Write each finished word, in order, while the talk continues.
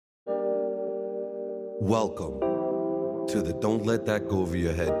Welcome to the Don't Let That Go Over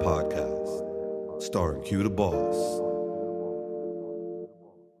Your Head podcast, starring Q the Boss.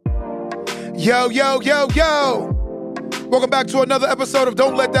 Yo, yo, yo, yo. Welcome back to another episode of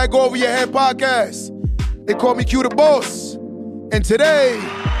Don't Let That Go Over Your Head podcast. They call me Q the Boss. And today,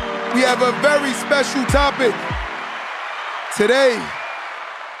 we have a very special topic. Today,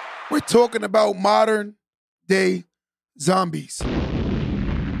 we're talking about modern day zombies.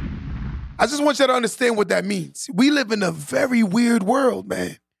 I just want you to understand what that means. We live in a very weird world,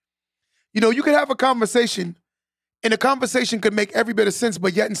 man. You know, you could have a conversation, and the conversation could make every bit of sense,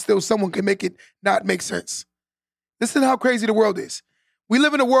 but yet and still someone can make it not make sense. Listen to how crazy the world is. We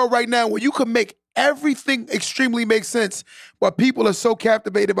live in a world right now where you can make everything extremely make sense, but people are so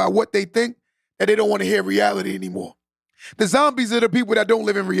captivated by what they think that they don't want to hear reality anymore. The zombies are the people that don't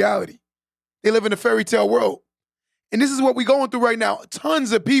live in reality. They live in a fairy tale world. And this is what we're going through right now.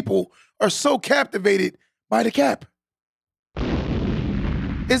 Tons of people are so captivated by the cap.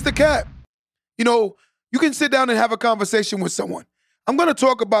 It's the cap. You know, you can sit down and have a conversation with someone. I'm going to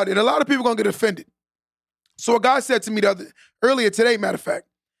talk about it. A lot of people are going to get offended. So a guy said to me earlier today, matter of fact,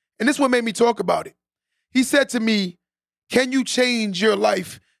 and this one made me talk about it. He said to me, can you change your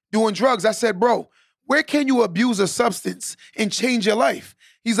life doing drugs? I said, bro, where can you abuse a substance and change your life?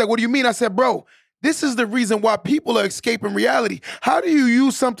 He's like, what do you mean? I said, bro, this is the reason why people are escaping reality. How do you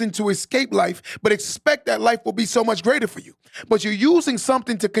use something to escape life, but expect that life will be so much greater for you? But you're using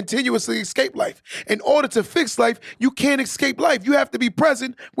something to continuously escape life. In order to fix life, you can't escape life. You have to be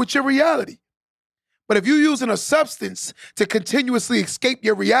present with your reality. But if you're using a substance to continuously escape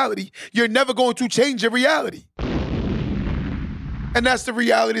your reality, you're never going to change your reality. And that's the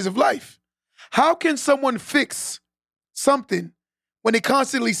realities of life. How can someone fix something when they're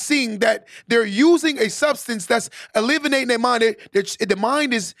constantly seeing that they're using a substance that's eliminating their mind? The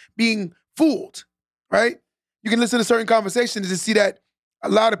mind is being fooled, right? You can listen to certain conversations and see that a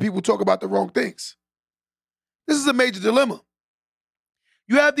lot of people talk about the wrong things. This is a major dilemma.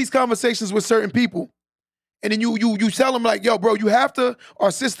 You have these conversations with certain people, and then you tell them like, yo, bro, you have to, or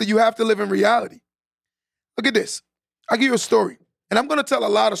sister, you have to live in reality. Look at this. I'll give you a story, and I'm going to tell a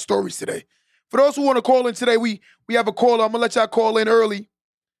lot of stories today. For those who want to call in today, we have a caller. I'm gonna let y'all call in early.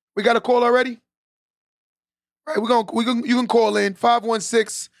 We got a call already? All right, you can call in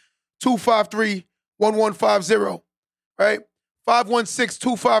 516-253-1150. Right?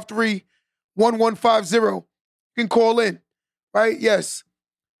 516-253-1150. You can call in. Right? Yes.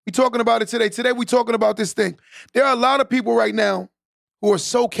 We're talking about it today. Today we're talking about this thing. There are a lot of people right now who are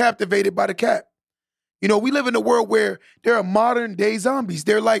so captivated by the cap. You know, we live in a world where there are modern day zombies.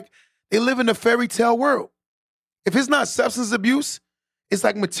 They live in a fairy tale world. If it's not substance abuse, it's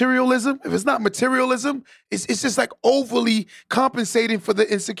like materialism. If it's not materialism, it's just like overly compensating for the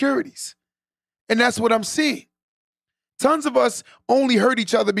insecurities. And that's what I'm seeing. Tons of us only hurt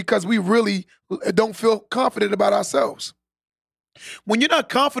each other because we really don't feel confident about ourselves. When you're not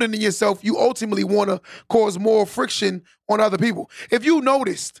confident in yourself, you ultimately want to cause more friction on other people. If you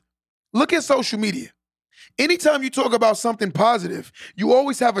noticed, look at social media. Anytime you talk about something positive, you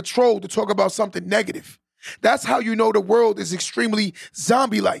always have a troll to talk about something negative. That's how you know the world is extremely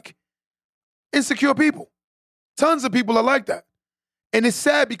zombie-like. Insecure people. Tons of people are like that. And it's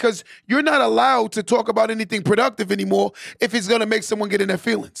sad because you're not allowed to talk about anything productive anymore if it's going to make someone get in their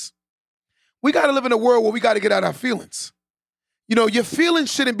feelings. We got to live in a world where we got to get out our feelings. You know, your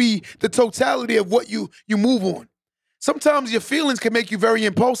feelings shouldn't be the totality of what you move on. Sometimes your feelings can make you very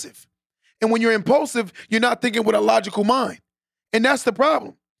impulsive. And when you're impulsive, you're not thinking with a logical mind. And that's the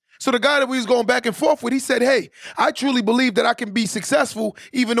problem. So the guy that we was going back and forth with, he said, hey, I truly believe that I can be successful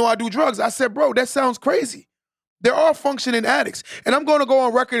even though I do drugs. I said, bro, that sounds crazy. There are functioning addicts. And I'm going to go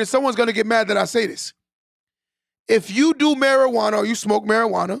on record and someone's going to get mad that I say this. If you do marijuana or you smoke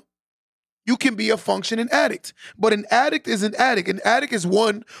marijuana, you can be a functioning addict. But an addict is an addict. An addict is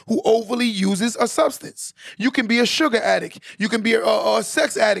one who overly uses a substance. You can be a sugar addict. You can be a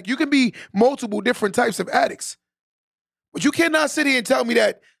sex addict. You can be multiple different types of addicts. But you cannot sit here and tell me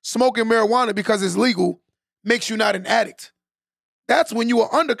that smoking marijuana because it's legal makes you not an addict. That's when you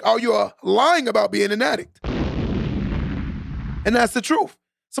are lying about being an addict. And that's the truth.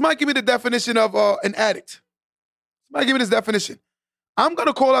 Somebody give me the definition of an addict. Somebody give me this definition. I'm going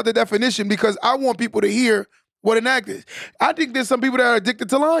to call out the definition because I want people to hear what an addict is. I think there's some people that are addicted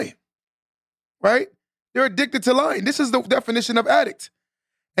to lying, right? They're addicted to lying. This is the definition of addict.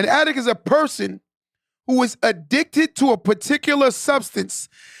 An addict is a person who is addicted to a particular substance,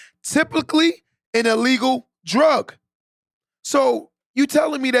 typically an illegal drug. So you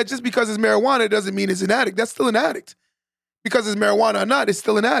telling me that just because it's marijuana doesn't mean it's an addict. That's still an addict. Because it's marijuana or not, it's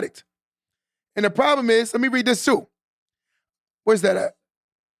still an addict. And the problem is, let me read this too. Where's that at?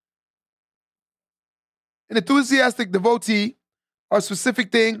 An enthusiastic devotee, or a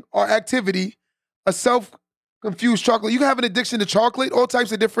specific thing or activity, a self-confused chocolate. You can have an addiction to chocolate, all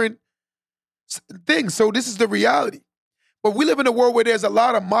types of different things. So this is the reality. But we live in a world where there's a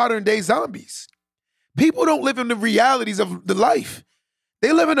lot of modern day zombies. People don't live in the realities of the life.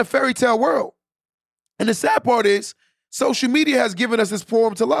 They live in a fairy tale world. And the sad part is, social media has given us this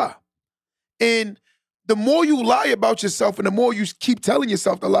forum to lie. And the more you lie about yourself and the more you keep telling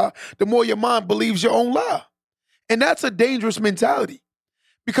yourself the lie, the more your mind believes your own lie. And that's a dangerous mentality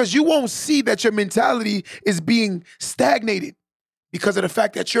because you won't see that your mentality is being stagnated because of the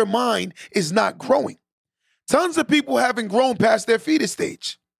fact that your mind is not growing. Tons of people haven't grown past their fetus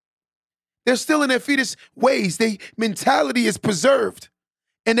stage. They're still in their fetus ways. Their mentality is preserved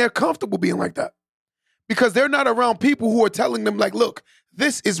and they're comfortable being like that because they're not around people who are telling them like, look,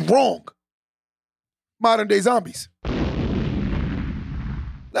 this is wrong. Modern day zombies.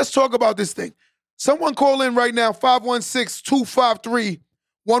 Let's talk about this thing. Someone call in right now,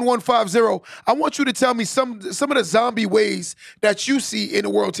 516-253-1150. I want you to tell me some of the zombie ways that you see in the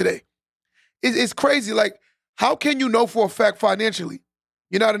world today. It's crazy. Like, how can you know for a fact financially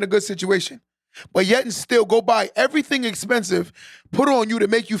you're not in a good situation, but yet and still go buy everything expensive, put on you to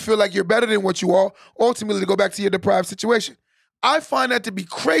make you feel like you're better than what you are, ultimately to go back to your deprived situation? I find that to be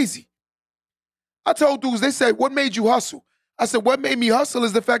crazy. I told dudes, they said, what made you hustle? I said, what made me hustle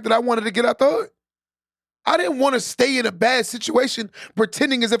is the fact that I wanted to get out the hood. I didn't want to stay in a bad situation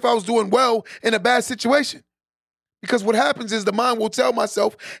pretending as if I was doing well in a bad situation. Because what happens is the mind will tell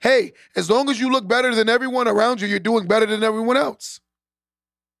myself, hey, as long as you look better than everyone around you, you're doing better than everyone else.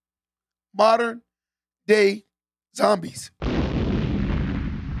 Modern day zombies.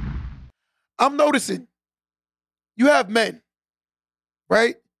 I'm noticing you have men,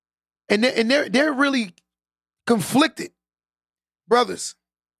 right? And they're really conflicted brothers.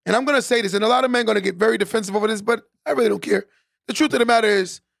 And I'm going to say this, and a lot of men are going to get very defensive over this, but I really don't care. The truth of the matter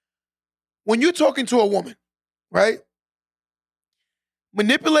is, when you're talking to a woman, right,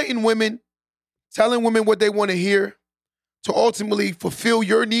 manipulating women, telling women what they want to hear to ultimately fulfill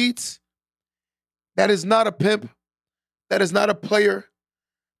your needs, that is not a pimp. That is not a player.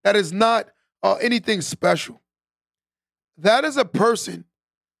 That is not anything special. That is a person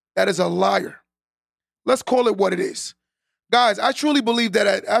that is a liar. Let's call it what it is. Guys, I truly believe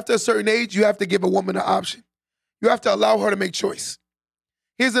that after a certain age, you have to give a woman an option. You have to allow her to make choice.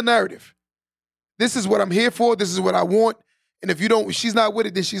 Here's the narrative. This is what I'm here for. This is what I want. And if she's not with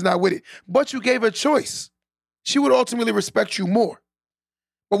it, then she's not with it. But you gave her choice. She would ultimately respect you more.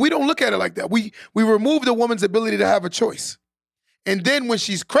 But we don't look at it like that. We remove the woman's ability to have a choice. And then when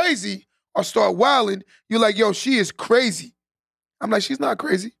she's crazy or start wilding, you're like, yo, she is crazy. I'm like, she's not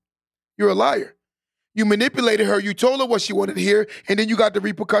crazy. You're a liar. You manipulated her. You told her what she wanted to hear, and then you got the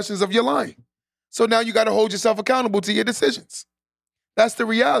repercussions of your lying. So now you got to hold yourself accountable to your decisions. That's the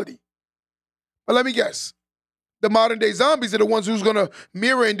reality. But let me guess. The modern day zombies are the ones who's going to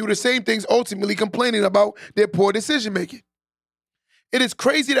mirror and do the same things, ultimately complaining about their poor decision making. It is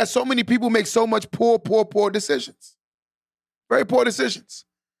crazy that so many people make so much poor decisions. Very poor decisions.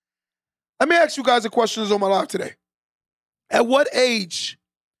 Let me ask you guys a question on my live today. At what age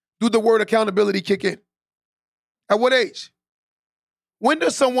do the word accountability kick in? At what age? When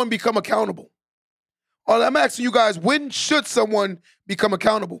does someone become accountable? Or I'm asking you guys, when should someone become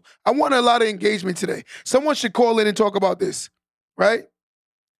accountable? I want a lot of engagement today. Someone should call in and talk about this, right?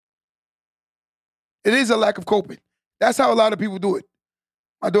 It is a lack of coping. That's how a lot of people do it.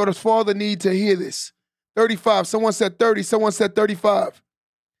 My daughter's father needs to hear this. 35, someone said 30, someone said 35.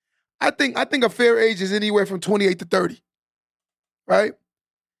 I think a fair age is anywhere from 28 to 30, right?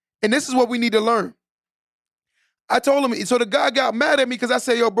 And this is what we need to learn. I told him, so the guy got mad at me because I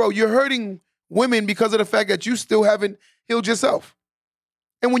said, yo, bro, you're hurting women because of the fact that you still haven't healed yourself.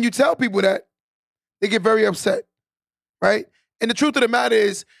 And when you tell people that, they get very upset, right? And the truth of the matter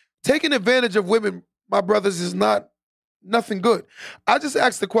is, taking advantage of women, my brothers, is nothing good. I just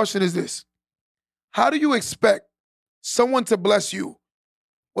asked the question is this: how do you expect someone to bless you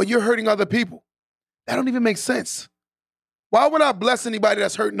when you're hurting other people? That don't even make sense. Why would I bless anybody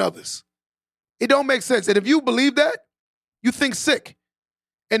that's hurting others? It don't make sense. And if you believe that, you think sick.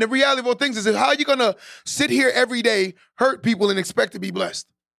 And the reality of all things is, how are you going to sit here every day, hurt people, and expect to be blessed?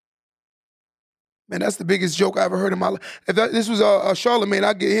 Man, that's the biggest joke I ever heard in my life. If this was a Charlemagne,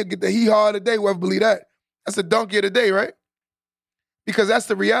 I'd get the hee-haw of the day, whoever believe that. That's a donkey of the day, right? Because that's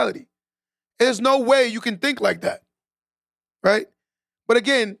the reality. There's no way you can think like that, right? But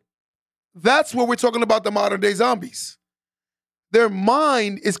again, that's what we're talking about, the modern day zombies. their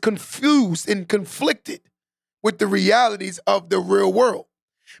mind is confused and conflicted with the realities of the real world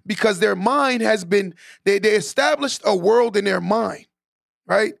because their mind has been, they established a world in their mind,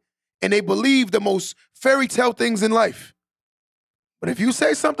 right? And they believe the most fairy tale things in life. But if you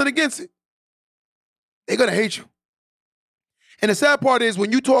say something against it, they're going to hate you. And the sad part is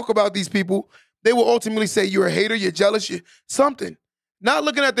when you talk about these people, they will ultimately say you're a hater, you're jealous, you're something. Not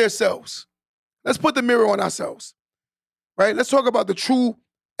looking at themselves. Let's put the mirror on ourselves, right? Let's talk about the true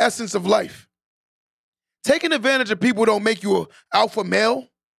essence of life. Taking advantage of people don't make you an alpha male.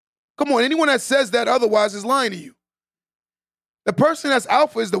 Come on, anyone that says that otherwise is lying to you. The person that's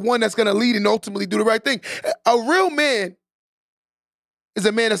alpha is the one that's going to lead and ultimately do the right thing. A real man is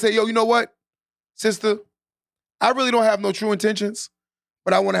a man that say, yo, you know what, sister, I really don't have no true intentions,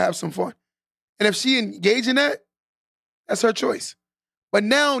 but I want to have some fun. And if she engage in that, that's her choice. But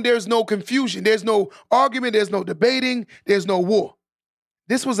now there's no confusion. There's no argument. There's no debating. There's no war.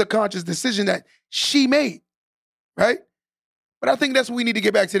 This was a conscious decision that she made, right? But I think that's what we need to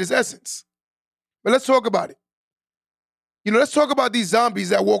get back to this essence. But let's talk about it. Let's talk about these zombies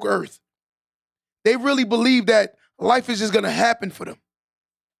that walk Earth. They really believe that life is just going to happen for them.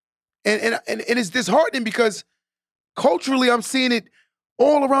 And it's disheartening because culturally I'm seeing it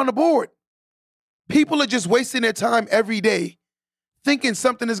all around the board. People are just wasting their time every day thinking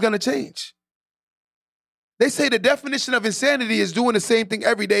something is going to change. They say the definition of insanity is doing the same thing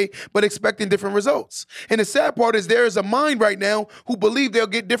every day but expecting different results. And the sad part is there is a mind right now who believe they'll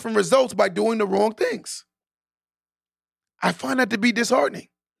get different results by doing the wrong things. I find that to be disheartening.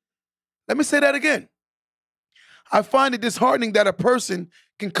 Let me say that again. I find it disheartening that a person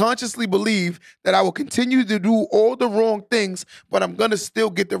can consciously believe that I will continue to do all the wrong things, but I'm going to still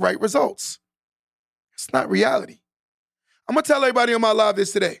get the right results. It's not reality. I'm going to tell everybody on my live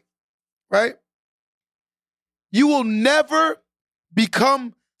this today, right? You will never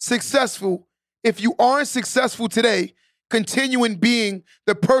become successful if you aren't successful today, continuing being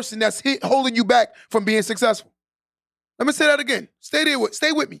the person that's holding you back from being successful. Let me say that again. Stay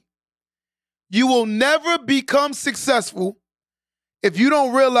with me. You will never become successful if you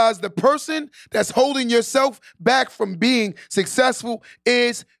don't realize the person that's holding yourself back from being successful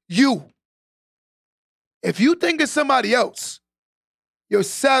is you. If you think it's somebody else, you're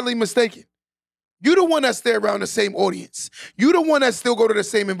sadly mistaken. You're the one that stay around the same audience. You're the one that still go to the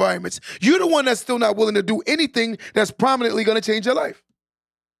same environments. You're the one that's still not willing to do anything that's prominently going to change your life.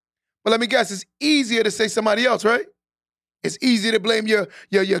 But let me guess, it's easier to say somebody else, right? It's easier to blame your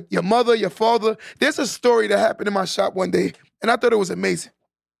mother, your father. There's a story that happened in my shop one day, and I thought it was amazing,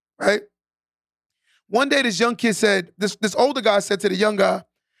 right? One day, this young kid said, this older guy said to the young guy,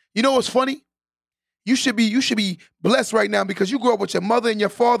 you know what's funny? You should be blessed right now because you grew up with your mother and your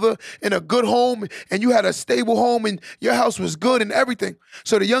father in a good home, and you had a stable home, and your house was good and everything.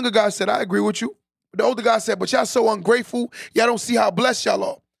 So the younger guy said, I agree with you. The older guy said, but y'all so ungrateful. Y'all don't see how blessed y'all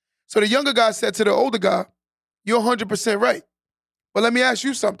are. So the younger guy said to the older guy, you're 100% right. But let me ask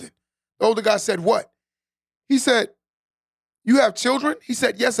you something. The older guy said, what? He said, you have children? He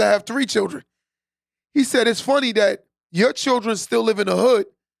said, yes, I have 3 children. He said, it's funny that your children still live in the hood,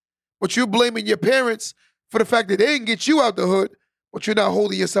 but you're blaming your parents for the fact that they didn't get you out the hood, but you're not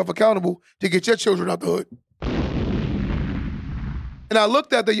holding yourself accountable to get your children out the hood. And I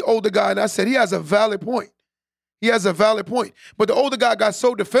looked at the older guy and I said, he has a valid point. He has a valid point. But the older guy got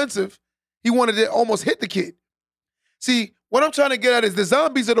so defensive, he wanted to almost hit the kid. See, what I'm trying to get at is the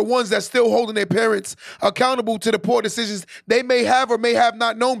zombies are the ones that's still holding their parents accountable to the poor decisions they may have or may have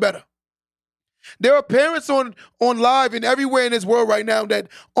not known better. There are parents on live and everywhere in this world right now that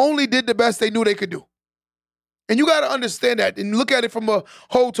only did the best they knew they could do. And you got to understand that and look at it from a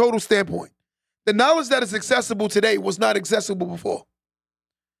whole total standpoint. The knowledge that is accessible today was not accessible before.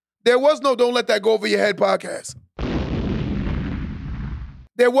 There was no Don't Let That Go Over Your Head podcast.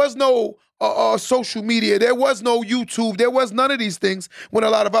 There was no social media. There was no YouTube. There was none of these things when a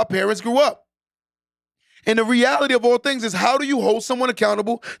lot of our parents grew up. And the reality of all things is, how do you hold someone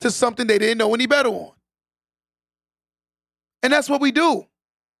accountable to something they didn't know any better on? And that's what we do.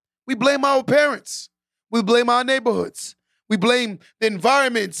 We blame our parents. We blame our neighborhoods. We blame the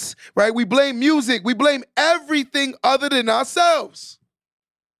environments, right? We blame music. We blame everything other than ourselves.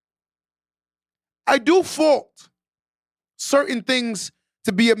 I do fault certain things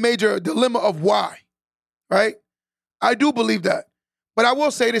to be a major dilemma of why, right? I do believe that. But I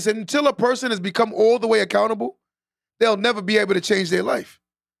will say this, until a person has become all the way accountable, they'll never be able to change their life,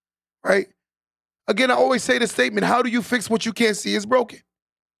 right? Again, I always say the statement, how do you fix what you can't see is broken?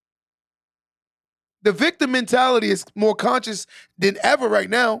 The victim mentality is more conscious than ever right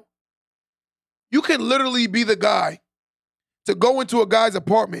now. You can literally be the guy to go into a guy's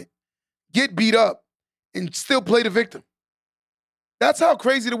apartment, get beat up, and still play the victim. That's how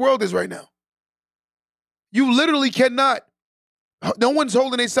crazy the world is right now. You literally cannot, no one's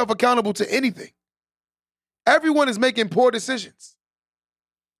holding themselves accountable to anything. Everyone is making poor decisions.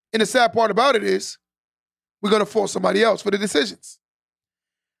 And the sad part about it is, we're going to fault somebody else for the decisions.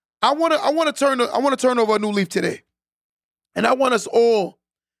 I want to turn over a new leaf today. And I want us all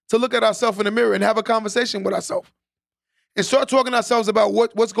to look at ourselves in the mirror and have a conversation with ourselves. And start talking to ourselves about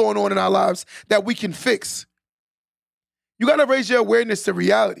what's going on in our lives that we can fix. You got to raise your awareness to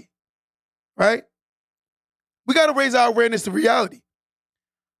reality, right? We got to raise our awareness to reality.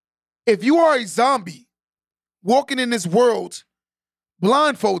 If you are a zombie walking in this world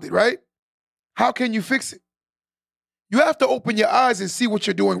blindfolded, right? How can you fix it? You have to open your eyes and see what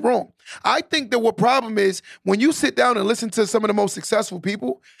you're doing wrong. I think that what problem is when you sit down and listen to some of the most successful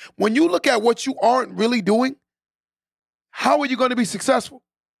people, when you look at what you aren't really doing, how are you going to be successful?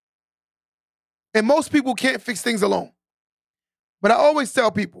 And most people can't fix things alone. But I always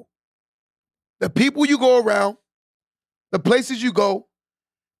tell people, the people you go around, the places you go,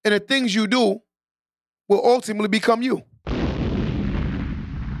 and the things you do will ultimately become you.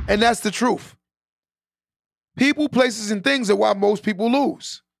 And that's the truth. People, places, and things are why most people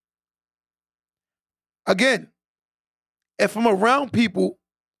lose. Again, if I'm around people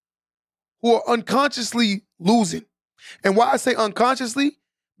who are unconsciously losing, and why I say unconsciously,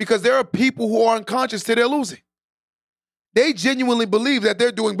 because there are people who are unconscious till they're losing. They genuinely believe that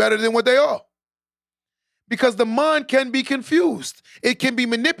they're doing better than what they are. Because the mind can be confused. It can be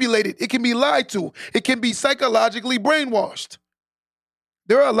manipulated. It can be lied to. It can be psychologically brainwashed.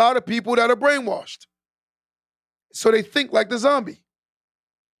 There are a lot of people that are brainwashed. So they think like the zombie.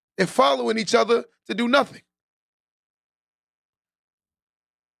 They're following each other to do nothing.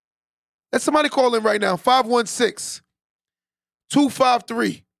 Let somebody call in right now,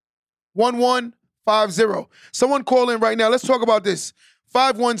 516-253-1150. Someone call in right now. Let's talk about this.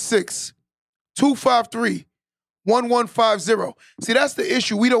 516-253-1150. See, that's the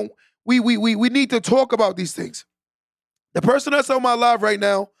issue. We need to talk about these things. The person that's on my live right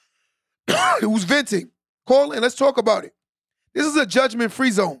now who's venting, call in. Let's talk about it. This is a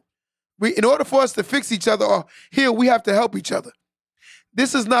judgment-free zone. In order for us to fix each other or heal, we have to help each other.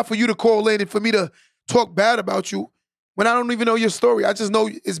 This is not for you to call in and for me to talk bad about you when I don't even know your story. I just know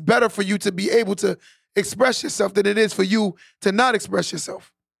it's better for you to be able to express yourself than it is for you to not express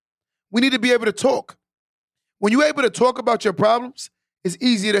yourself. We need to be able to talk. When you're able to talk about your problems, it's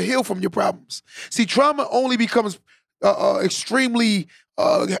easier to heal from your problems. See, trauma only becomes extremely,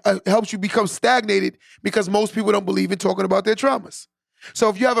 helps you become stagnated because most people don't believe in talking about their traumas. So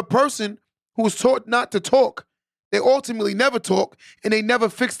if you have a person who is taught not to talk, they ultimately never talk and they never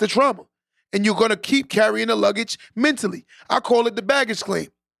fix the trauma. And you're going to keep carrying the luggage mentally. I call it the baggage claim.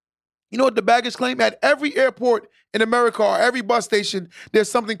 You know what the baggage claim? At every airport in America or every bus station,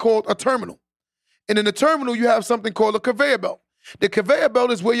 there's something called a terminal. And in the terminal, you have something called a conveyor belt. The conveyor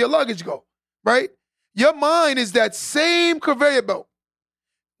belt is where your luggage go, right? Your mind is that same conveyor belt.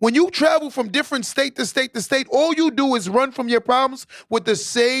 When you travel from different state to state to state, all you do is run from your problems with the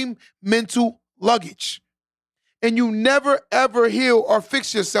same mental luggage. And you never, ever heal or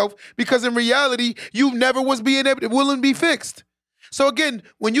fix yourself because in reality, you never was willing to be fixed. So again,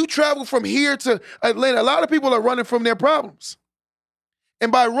 when you travel from here to Atlanta, a lot of people are running from their problems.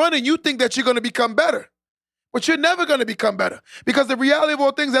 And by running, you think that you're going to become better. But you're never going to become better. Because the reality of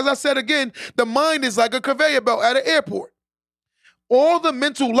all things, as I said again, the mind is like a conveyor belt at an airport. All the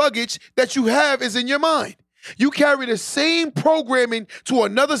mental luggage that you have is in your mind. You carry the same programming to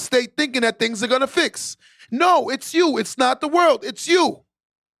another state thinking that things are going to fix. No, it's you. It's not the world. It's you.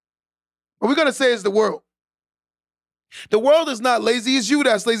 What we're going to say is the world. The world is not lazy. It's you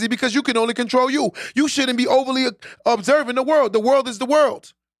that's lazy because you can only control you. You shouldn't be overly observing the world. The world is the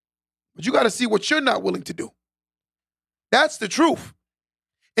world. But you got to see what you're not willing to do. That's the truth.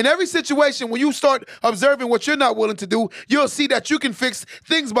 In every situation, when you start observing what you're not willing to do, you'll see that you can fix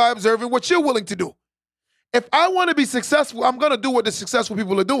things by observing what you're willing to do. If I want to be successful, I'm going to do what the successful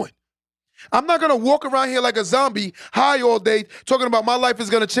people are doing. I'm not going to walk around here like a zombie, high all day, talking about my life is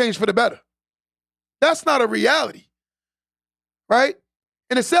going to change for the better. That's not a reality, right?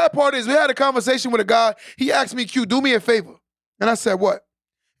 And the sad part is we had a conversation with a guy. He asked me, Q, do me a favor. And I said, what?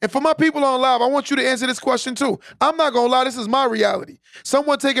 And for my people on live, I want you to answer this question too. I'm not going to lie, this is my reality.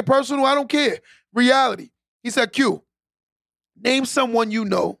 Someone take it personal, I don't care. Reality. He said, Q, name someone you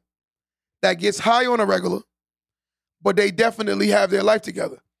know that gets high on a regular, but they definitely have their life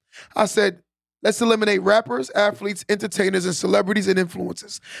together. I said, let's eliminate rappers, athletes, entertainers, and celebrities and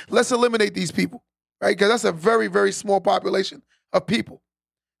influencers. Let's eliminate these people, right? Because that's a very, very small population of people.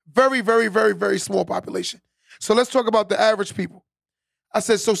 Very, very, very, very small population. So let's talk about the average people. I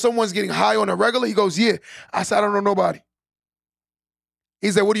said, so someone's getting high on a regular? He goes, yeah. I said, I don't know nobody.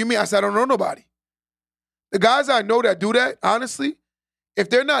 He said, what do you mean? I said, I don't know nobody. The guys I know that do that, honestly, if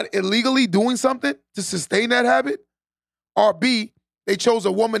they're not illegally doing something to sustain that habit, or B, they chose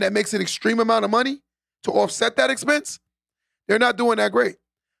a woman that makes an extreme amount of money to offset that expense, they're not doing that great.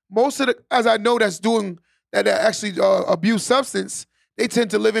 Most of the guys I know that's doing that actually abuse substance, they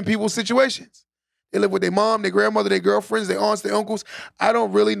tend to live in people's situations. They live with their mom, their grandmother, their girlfriends, their aunts, their uncles. I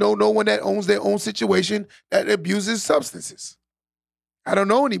don't really know no one that owns their own situation that abuses substances. I don't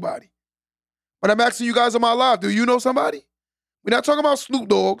know anybody. But I'm asking you guys on my live, do you know somebody? We're not talking about Snoop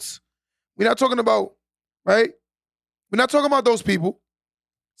Dogs. We're not talking about, right? We're not talking about those people.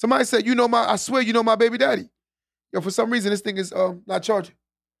 Somebody said, I swear you know my baby daddy. Yo, for some reason, this thing is not charging.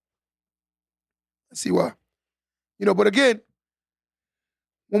 Let's see why. But again,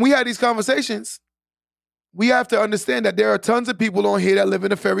 when we had these conversations, we have to understand that there are tons of people on here that live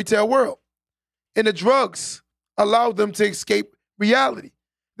in a fairy tale world. And the drugs allow them to escape reality.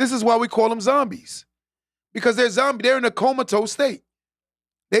 This is why we call them zombies. Because they're in a comatose state.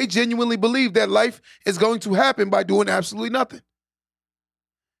 They genuinely believe that life is going to happen by doing absolutely nothing.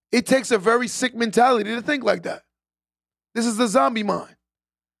 It takes a very sick mentality to think like that. This is the zombie mind.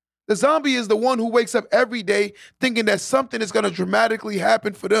 The zombie is the one who wakes up every day thinking that something is going to dramatically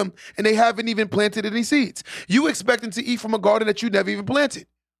happen for them and they haven't even planted any seeds. You expecting to eat from a garden that you never even planted.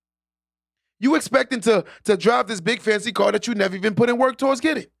 You expecting to drive this big fancy car that you never even put in work towards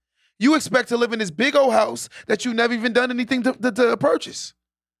getting. You expect to live in this big old house that you never even done anything to purchase.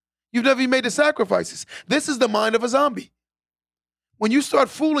 You've never even made the sacrifices. This is the mind of a zombie. When you start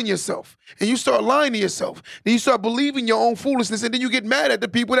fooling yourself and you start lying to yourself, then you start believing your own foolishness, and then you get mad at the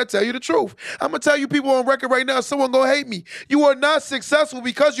people that tell you the truth. I'm going to tell you people on record right now, someone going to hate me. You are not successful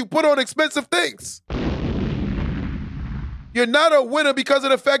because you put on expensive things. You're not a winner because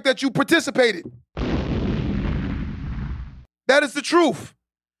of the fact that you participated. That is the truth.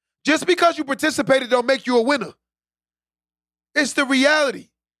 Just because you participated don't make you a winner. It's the reality.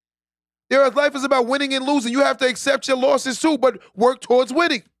 Life is about winning and losing. You have to accept your losses too, but work towards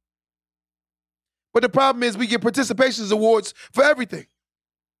winning. But the problem is we get participation awards for everything.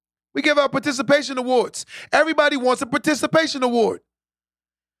 We give out participation awards. Everybody wants a participation award.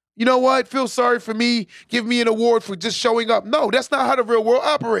 You know what? Feel sorry for me. Give me an award for just showing up. No, that's not how the real world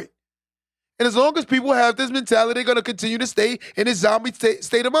operates. And as long as people have this mentality, they're going to continue to stay in this zombie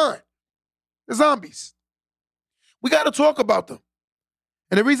state of mind. The zombies. We got to talk about them.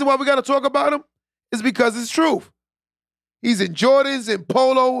 And the reason why we got to talk about him is because it's truth. He's in Jordans and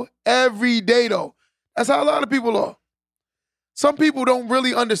polo every day, though. That's how a lot of people are. Some people don't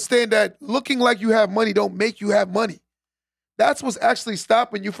really understand that looking like you have money don't make you have money. That's what's actually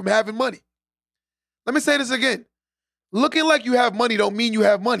stopping you from having money. Let me say this again. Looking like you have money don't mean you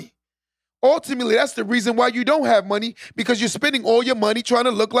have money. Ultimately, that's the reason why you don't have money, because you're spending all your money trying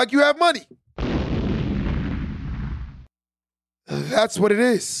to look like you have money. That's what it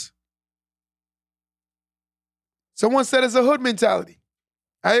is. Someone said it's a hood mentality.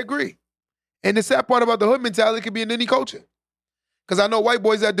 I agree. And the sad part about the hood mentality could be in any culture. Because I know white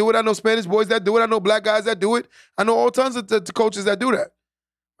boys that do it. I know Spanish boys that do it. I know black guys that do it. I know all tons of cultures that do that.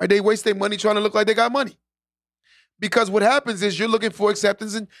 Right? They waste their money trying to look like they got money. Because what happens is you're looking for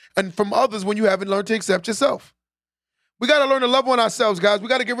acceptance and from others when you haven't learned to accept yourself. We got to learn to love on ourselves, guys. We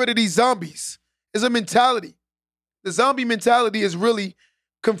got to get rid of these zombies. It's a mentality. The zombie mentality is really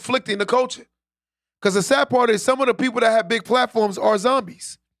conflicting the culture. Because the sad part is some of the people that have big platforms are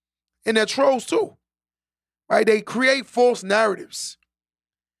zombies. And they're trolls too. Right? They create false narratives.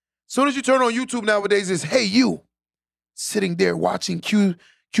 As soon as you turn on YouTube nowadays, it's, hey, you, sitting there watching Q's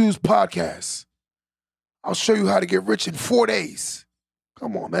podcast. I'll show you how to get rich in 4 days.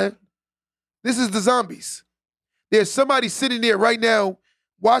 Come on, man. This is the zombies. There's somebody sitting there right now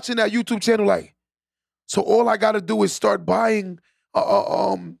watching that YouTube channel like, so all I got to do is start buying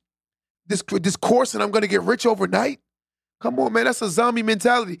this course and I'm going to get rich overnight? Come on, man. That's a zombie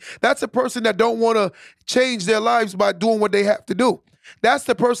mentality. That's a person that don't want to change their lives by doing what they have to do. That's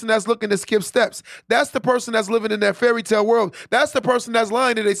the person that's looking to skip steps. That's the person that's living in that fairy tale world. That's the person that's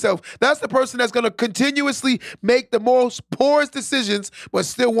lying to themselves. That's the person that's going to continuously make the most poorest decisions but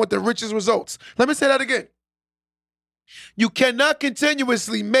still want the richest results. Let me say that again. You cannot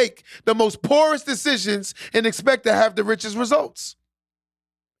continuously make the most poorest decisions and expect to have the richest results.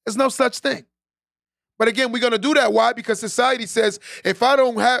 There's no such thing. But again, we're going to do that. Why? Because society says, if I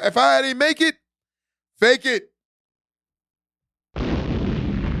didn't make it, fake it.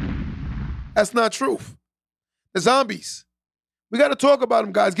 That's not truth. The zombies. We got to talk about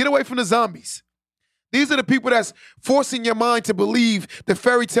them, guys. Get away from the zombies. These are the people that's forcing your mind to believe the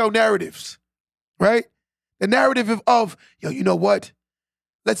fairy tale narratives, right? The narrative of yo, you know what?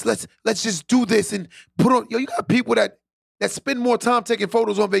 Let's just do this and put on. Yo, you got people that spend more time taking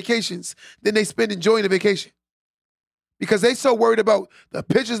photos on vacations than they spend enjoying the vacation because they so worried about the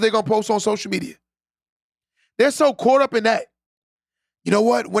pictures they're gonna post on social media. They're so caught up in that. You know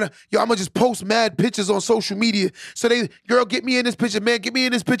what? I'm gonna just post mad pictures on social media. So girl, get me in this picture, man, get me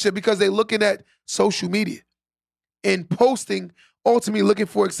in this picture because they're looking at social media and posting, ultimately looking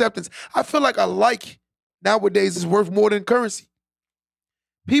for acceptance. I feel like a like nowadays is worth more than currency.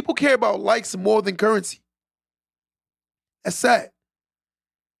 People care about likes more than currency. That's sad.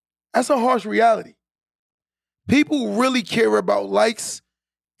 That's a harsh reality. People really care about likes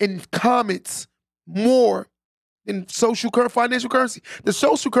and comments more than financial currency. The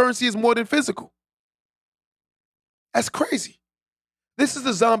social currency is more than physical. That's crazy. This is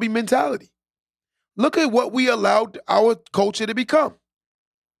the zombie mentality. Look at what we allowed our culture to become.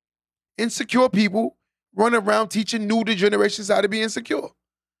 Insecure people run around teaching new generations how to be insecure.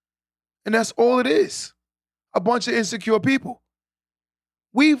 And that's all it is. A bunch of insecure people.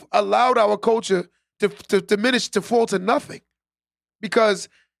 We've allowed our culture to diminish, to fall to nothing. Because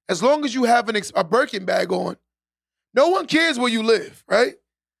as long as you have a Birkin bag on, no one cares where you live, right?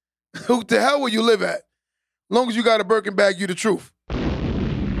 Who the hell will you live at? As long as you got a Birkin bag, you the truth.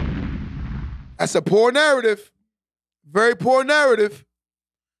 That's a poor narrative. Very poor narrative.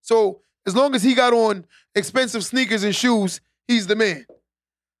 So as long as he got on expensive sneakers and shoes, he's the man.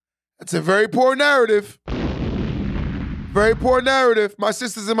 That's a very poor narrative. Very poor narrative. My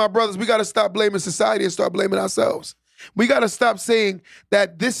sisters and my brothers, we got to stop blaming society and start blaming ourselves. We got to stop saying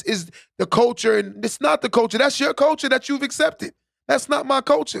that this is the culture and it's not the culture. That's your culture that you've accepted. That's not my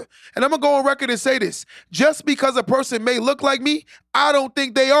culture. And I'm going to go on record and say this. Just because a person may look like me, I don't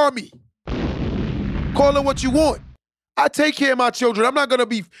think they are me. Call it what you want. I take care of my children. I'm not going to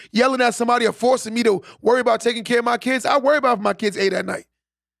be yelling at somebody or forcing me to worry about taking care of my kids. I worry about if my kids ate at night.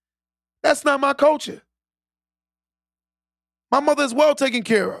 That's not my culture. My mother is well taken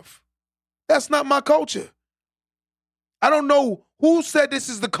care of. That's not my culture. I don't know who said this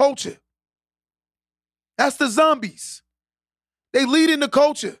is the culture. That's the zombies. They lead in the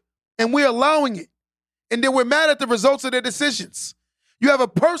culture, and we're allowing it. And then we're mad at the results of their decisions. You have a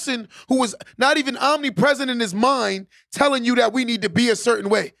person who is not even omnipresent in his mind telling you that we need to be a certain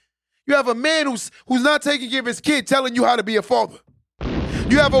way. You have a man who's not taking care of his kid telling you how to be a father.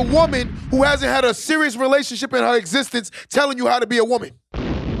 You have a woman who hasn't had a serious relationship in her existence telling you how to be a woman.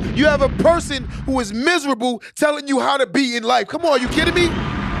 You have a person who is miserable telling you how to be in life. Come on, are you kidding me?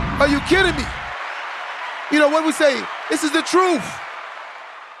 Are you kidding me? You know what we say? This is the truth.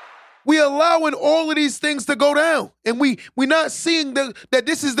 We allowing all of these things to go down, and we're not seeing that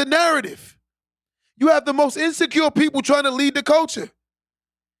this is the narrative. You have the most insecure people trying to lead the culture,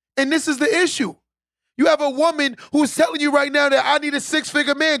 and this is the issue. You have a woman who's telling you right now that I need a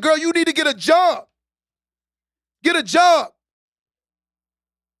six-figure man. Girl, you need to get a job. Get a job.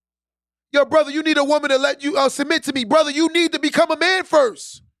 Yo, brother, you need a woman to let you submit to me. Brother, you need to become a man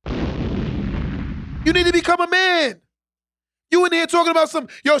first. You need to become a man. You in here talking about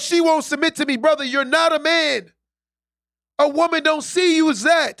she won't submit to me. Brother, you're not a man. A woman don't see you as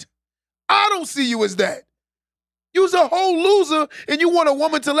that. I don't see you as that. You's a whole loser and you want a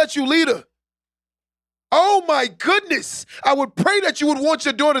woman to let you lead her. Oh my goodness. I would pray that you would want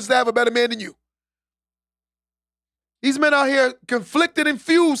your daughters to have a better man than you. These men out here conflicted and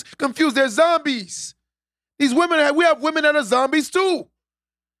confused. They're zombies. These women, we have women that are zombies too.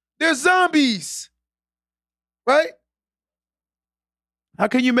 They're zombies. Right? How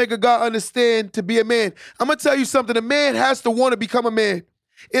can you make a guy understand to be a man? I'm going to tell you something. A man has to want to become a man.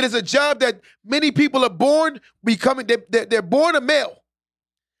 It is a job that many people are born becoming. They're born a male.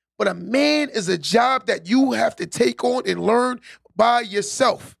 But a man is a job that you have to take on and learn by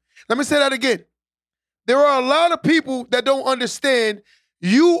yourself. Let me say that again. There are a lot of people that don't understand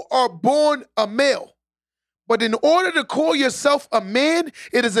you are born a male. But in order to call yourself a man,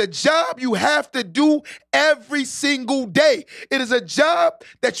 it is a job you have to do every single day. It is a job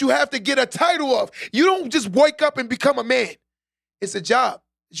that you have to get a title of. You don't just wake up and become a man. It's a job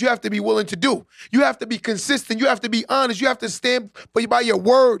that you have to be willing to do. You have to be consistent. You have to be honest. You have to stand by your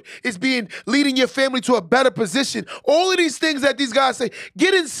word. It's leading your family to a better position. All of these things that these guys say,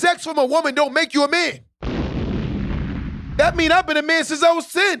 getting sex from a woman don't make you a man. That means I've been a man since I was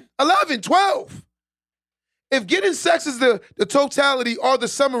 10, 11, 12. If getting sex is the totality or the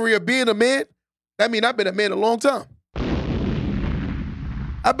summary of being a man, that means I've been a man a long time.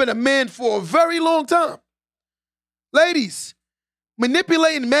 I've been a man for a very long time. Ladies,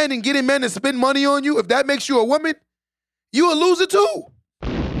 manipulating men and getting men to spend money on you, if that makes you a woman, you a loser too.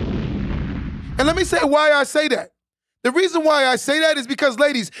 And let me say why I say that. The reason why I say that is because,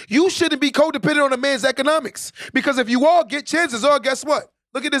 ladies, you shouldn't be codependent on a man's economics. Because if you all get chances, guess what?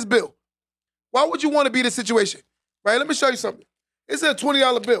 Look at this bill. Why would you want to be in this situation? Right? Let me show you something. It's a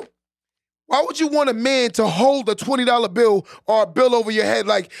 $20 bill. Why would you want a man to hold a $20 bill or a bill over your head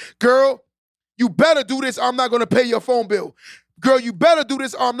like, girl, you better do this or I'm not going to pay your phone bill. Girl, you better do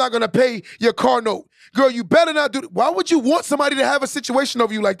this or I'm not going to pay your car note. Girl, you better not do this. Why would you want somebody to have a situation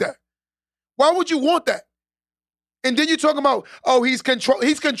over you like that? Why would you want that? And then you're talking about, he's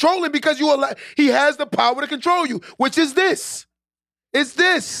controlling because he has the power to control you, which is this. It's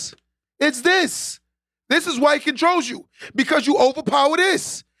this. It's this. This is why he controls you, because you overpower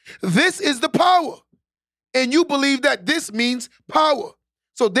this. This is the power. And you believe that this means power.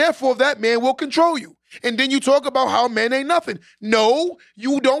 So therefore, that man will control you. And then you talk about how men ain't nothing. No,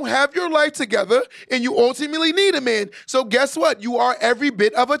 you don't have your life together, and you ultimately need a man. So guess what? You are every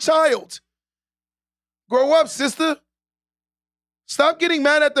bit of a child. Grow up, sister. Stop getting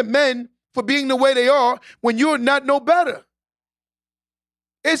mad at the men for being the way they are when you're not no better.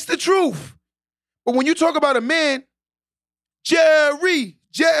 It's the truth. But when you talk about a man, Jerry,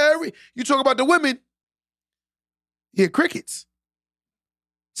 you talk about the women, you hear crickets.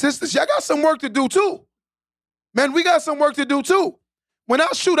 Sisters, y'all got some work to do too. Man, we got some work to do too. When I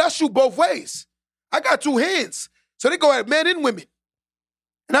shoot both ways. I got two hands. So they go at men and women.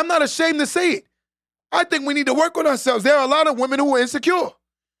 And I'm not ashamed to say it. I think we need to work on ourselves. There are a lot of women who are insecure.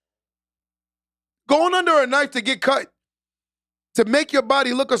 Going under a knife to get cut, to make your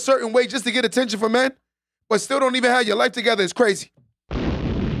body look a certain way just to get attention from men, but still don't even have your life together is crazy.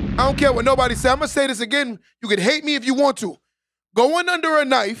 I don't care what nobody says. I'm going to say this again. You can hate me if you want to. Going under a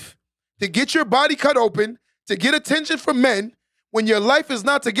knife to get your body cut open, to get attention from men, when your life is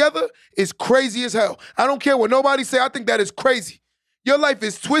not together, is crazy as hell. I don't care what nobody say. I think that is crazy. Your life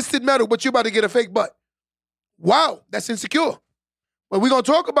is twisted metal, but you're about to get a fake butt. Wow, that's insecure. But we're going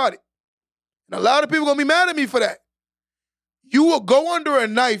to talk about it. And a lot of people are going to be mad at me for that. You will go under a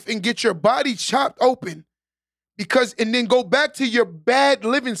knife and get your body chopped open and then go back to your bad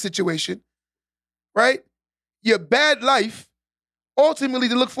living situation, right? Your bad life, ultimately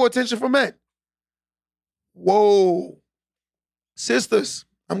to look for attention from men. Whoa. Sisters,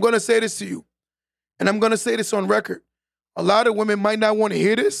 I'm going to say this to you, and I'm going to say this on record. A lot of women might not want to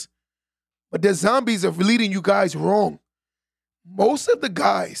hear this, but the zombies are leading you guys wrong. Most of the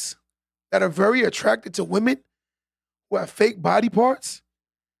guys that are very attracted to women who have fake body parts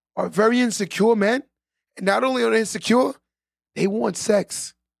are very insecure men. And not only are they insecure, they want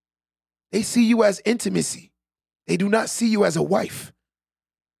sex. They see you as intimacy. They do not see you as a wife.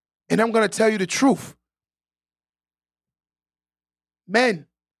 And I'm going to tell you the truth. Men,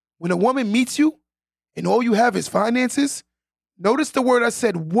 when a woman meets you and all you have is finances, notice the word I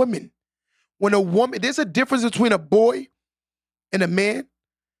said, woman. When a woman, there's a difference between a boy and a man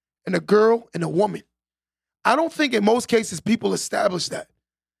and a girl and a woman. I don't think in most cases people establish that.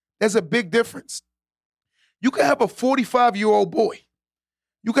 There's a big difference. You can have a 45-year-old boy.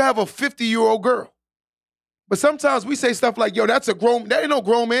 You can have a 50-year-old girl. But sometimes we say stuff like, that ain't no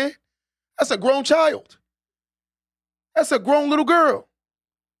grown man. That's a grown child. That's a grown little girl.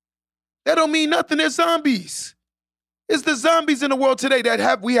 That don't mean nothing. They're zombies. It's the zombies in the world today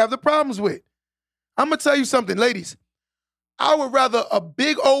that we have the problems with. I'm going to tell you something, ladies. I would rather a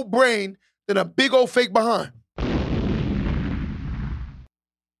big old brain than a big old fake behind.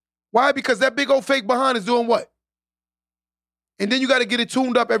 Why? Because that big old fake behind is doing what? And then you got to get it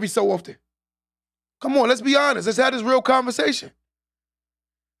tuned up every so often. Come on, let's be honest. Let's have this real conversation.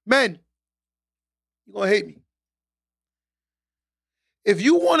 Men, you're going to hate me. If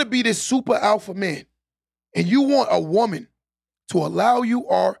you want to be this super alpha man and you want a woman to allow you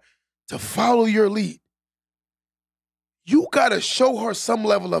or to follow your lead, you got to show her some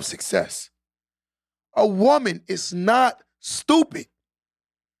level of success. A woman is not stupid.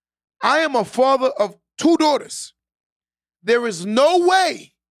 I am a father of 2 daughters. There is no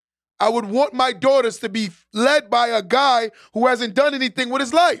way I would want my daughters to be led by a guy who hasn't done anything with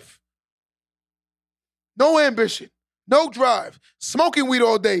his life. No ambition, no drive, smoking weed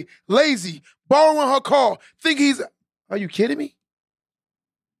all day, lazy, borrowing her car, are you kidding me?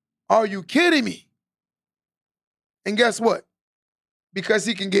 Are you kidding me? And guess what? Because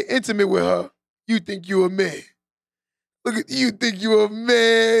he can get intimate with her, you think you a man. Look at you think you a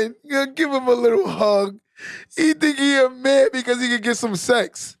man. Give him a little hug. You think he a man because he can get some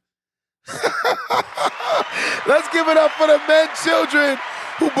sex. Let's give it up for the men children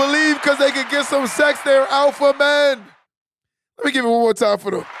who believe because they can get some sex, they're alpha men. Let me give it one more time for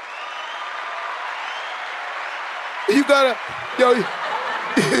them. You gotta,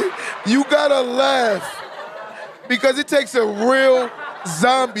 you gotta laugh because it takes a real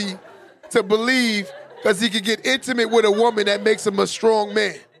zombie to believe because he can get intimate with a woman that makes him a strong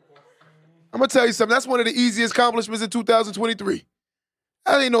man. I'm gonna tell you something. That's one of the easiest accomplishments in 2023.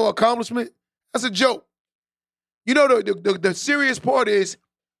 That ain't no accomplishment. That's a joke. You know, the serious part is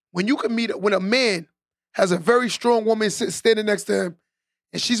when you can meet, when a man has a very strong woman standing next to him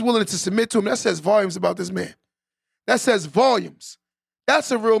and she's willing to submit to him, that says volumes about this man. That says volumes.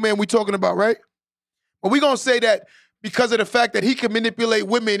 That's a real man we talking about, right? But we gonna say that because of the fact that he can manipulate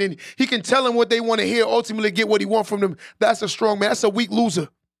women and he can tell them what they want to hear, ultimately get what he wants from them, that's a strong man. That's a weak loser.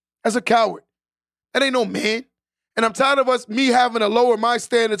 That's a coward. That ain't no man. And I'm tired of me having to lower my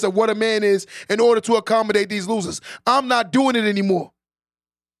standards of what a man is in order to accommodate these losers. I'm not doing it anymore.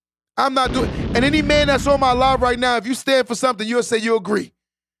 I'm not doing it. And any man that's on my live right now, if you stand for something, you'll say you agree.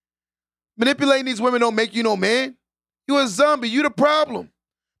 Manipulating these women don't make you no man. You a zombie. You the problem.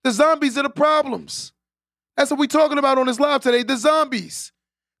 The zombies are the problems. That's what we talking about on this live today. The zombies.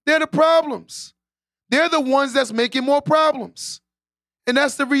 They're the problems. They're the ones that's making more problems. And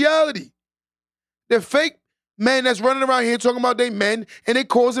that's the reality. They're fake men that's running around here talking about they men and they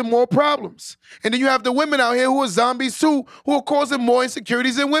causing more problems. And then you have the women out here who are zombies too, who are causing more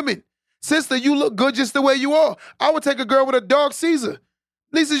insecurities than women. Sister, you look good just the way you are. I would take a girl with a dog Caesar. At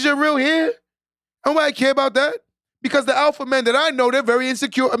least it's your real hair. Nobody care about that. Because the alpha men that I know, they're very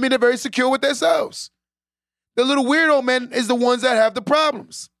insecure. They're very secure with themselves. The little weirdo men is the ones that have the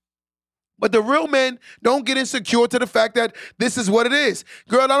problems. But the real men don't get insecure to the fact that this is what it is.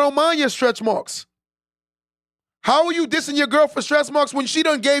 Girl, I don't mind your stretch marks. How are you dissing your girl for stretch marks when she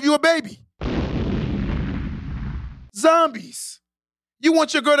done gave you a baby? Zombies. You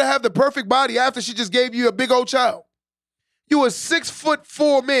want your girl to have the perfect body after she just gave you a big old child. You a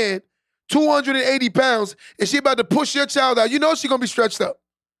 6'4" man, 280 pounds, and she about to push your child out. You know she gonna be stretched up.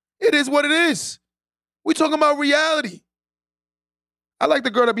 It is what it is. We talking about reality. I like the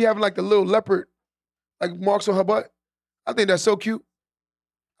girl that be having like the little leopard, like marks on her butt. I think that's so cute.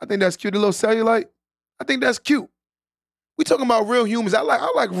 I think that's cute. The little cellulite. I think that's cute. We talking about real humans. I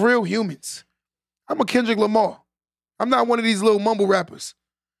like real humans. I'm a Kendrick Lamar. I'm not one of these little mumble rappers.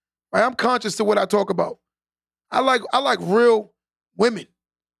 Right? I'm conscious to what I talk about. I like real women.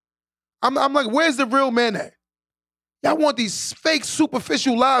 I'm like, where's the real man at? Y'all want these fake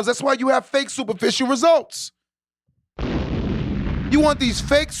superficial lives. That's why you have fake superficial results. You want these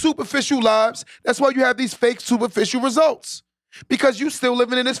fake superficial lives. That's why you have these fake superficial results. Because you still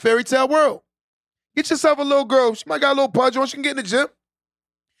living in this fairy tale world. Get yourself a little girl. She might got a little pudge on. She can get in the gym.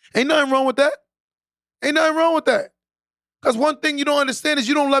 Ain't nothing wrong with that. Ain't nothing wrong with that. Because one thing you don't understand is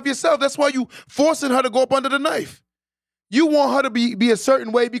you don't love yourself. That's why you forcing her to go up under the knife. You want her to be a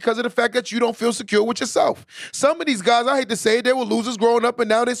certain way because of the fact that you don't feel secure with yourself. Some of these guys, I hate to say it, they were losers growing up, and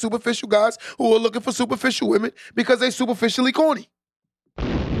now they're superficial guys who are looking for superficial women because they're superficially corny.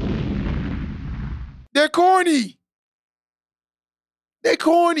 They're corny. They're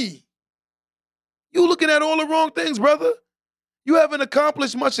corny. You looking at all the wrong things, brother. You haven't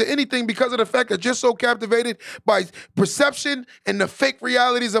accomplished much of anything because of the fact that you're so captivated by perception and the fake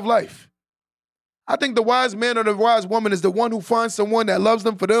realities of life. I think the wise man or the wise woman is the one who finds someone that loves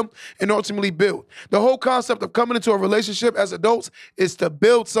them for them and ultimately build. The whole concept of coming into a relationship as adults is to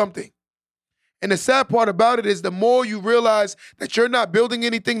build something. And the sad part about it is the more you realize that you're not building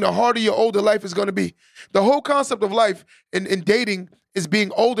anything, the harder your older life is going to be. The whole concept of life in dating is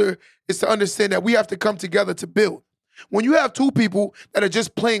being older is to understand that we have to come together to build. When you have two people that are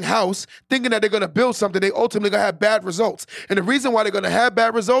just playing house, thinking that they're going to build something, they ultimately going to have bad results. And the reason why they're going to have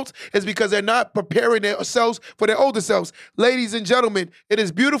bad results is because they're not preparing themselves for their older selves. Ladies and gentlemen, it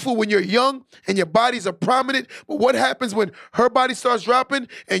is beautiful when you're young and your bodies are prominent, but what happens when her body starts dropping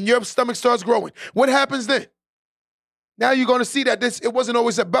and your stomach starts growing? What happens then? Now you're going to see that it wasn't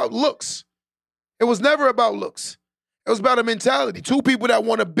always about looks. It was never about looks. It was about a mentality. Two people that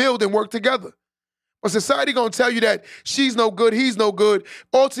want to build and work together. But society gonna tell you that she's no good, he's no good,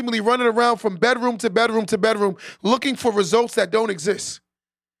 ultimately running around from bedroom to bedroom to bedroom, looking for results that don't exist.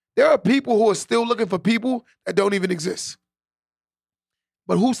 There are people who are still looking for people that don't even exist.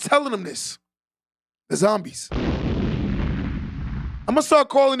 But who's telling them this? The zombies. I'm gonna start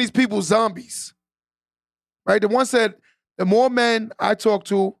calling these people zombies. Right? The ones that, the more men I talk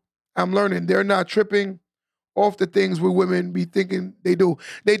to, I'm learning they're not tripping off the things where women be thinking they do.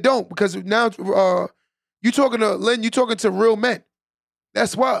 They don't, because now you talking to Len, you talking to real men.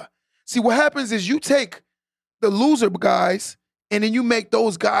 That's why. See, what happens is you take the loser guys And then you make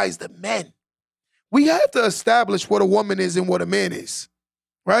those guys the men. We have to establish what a woman is and what a man is,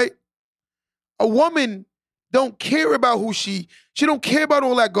 right? A woman don't care about who she don't care about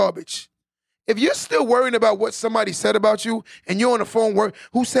all that garbage. If you're still worrying about what somebody said about you and you're on the phone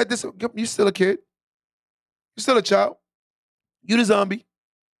who said this, you're still a kid. You're still a child. You the zombie.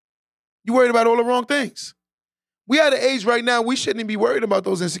 You worried about all the wrong things. We at an age right now, we shouldn't even be worried about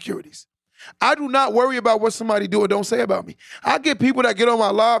those insecurities. I do not worry about what somebody do or don't say about me. I get people that get on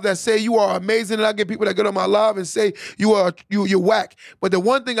my live that say you are amazing, and I get people that get on my live and say you're whack. But the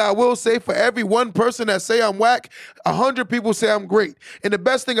one thing I will say, for every one person that say I'm whack, 100 people say I'm great. And the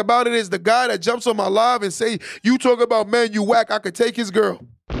best thing about it is the guy that jumps on my live and say, you talk about man, you whack, I could take his girl.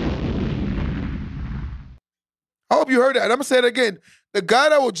 I hope you heard that. I'm gonna say it again. The guy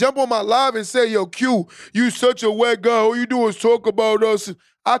that will jump on my live and say, yo, Q, you such a whack guy. All you do is talk about us.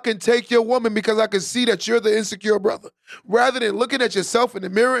 I can take your woman because I can see that you're the insecure brother. Rather than looking at yourself in the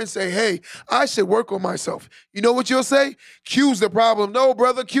mirror and say, hey, I should work on myself. You know what you'll say? Q's the problem. No,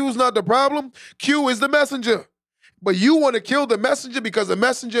 brother, Q's not the problem. Q is the messenger. But you want to kill the messenger because the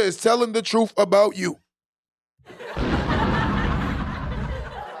messenger is telling the truth about you.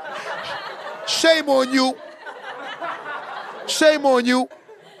 Shame on you. Shame on you.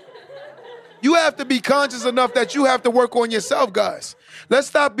 You have to be conscious enough that you have to work on yourself, guys. Let's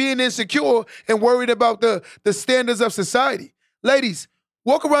stop being insecure and worried about the standards of society. Ladies,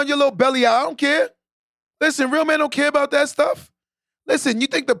 walk around your little belly out. I don't care. Listen, real men don't care about that stuff. Listen, you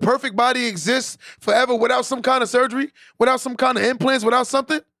think the perfect body exists forever without some kind of surgery, without some kind of implants, without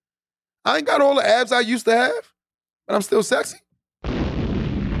something? I ain't got all the abs I used to have, but I'm still sexy.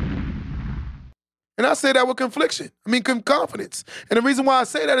 And I say that with confidence. And the reason why I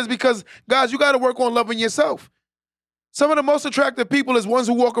say that is because, guys, you got to work on loving yourself. Some of the most attractive people is ones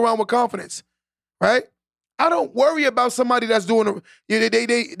who walk around with confidence, right? I don't worry about somebody that's doing,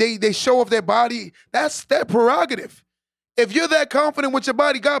 they show off their body. That's their prerogative. If you're that confident with your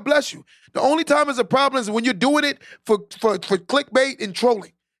body, God bless you. The only time it's a problem is when you're doing it for clickbait and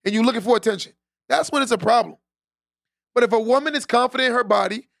trolling and you're looking for attention. That's when it's a problem. But if a woman is confident in her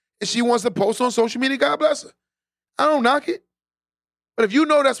body, and she wants to post on social media, God bless her. I don't knock it. But if you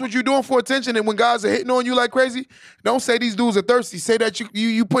know that's what you're doing for attention, and when guys are hitting on you like crazy, don't say these dudes are thirsty. Say that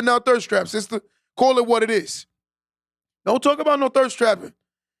you putting out thirst traps, sister. Call it what it is. Don't talk about no thirst trapping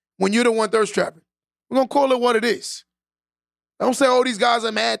when you're the one thirst trapping. We're going to call it what it is. Don't say, oh, these guys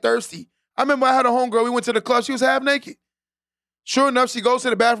are mad thirsty. I remember I had a homegirl. We went to the club. She was half naked. Sure enough, she goes to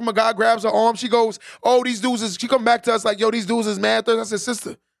the bathroom. A guy grabs her arm. She goes, oh, these dudes is, she come back to us like, yo, these dudes is mad thirsty. I said,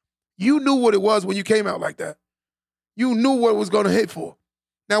 sister, you knew what it was when you came out like that. You knew what it was going to hit for.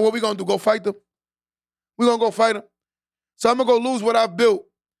 Now what we going to do, go fight them? We're going to go fight them. So I'm going to go lose what I've built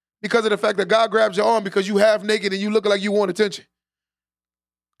because of the fact that God grabs your arm because you half naked and you look like you want attention.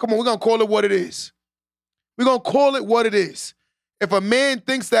 Come on, we're going to call it what it is. We're going to call it what it is. If a man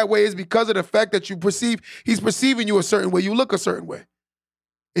thinks that way, it's because of the fact that he's perceiving you a certain way, you look a certain way.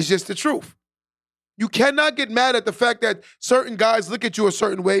 It's just the truth. You cannot get mad at the fact that certain guys look at you a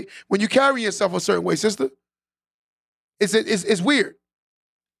certain way when you carry yourself a certain way, sister. It's weird,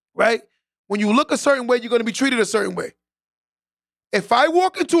 right? When you look a certain way, you're going to be treated a certain way. If I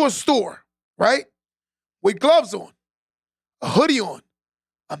walk into a store, right, with gloves on, a hoodie on,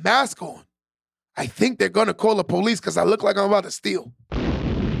 a mask on, I think they're going to call the police because I look like I'm about to steal.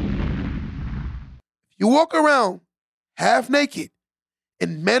 You walk around half naked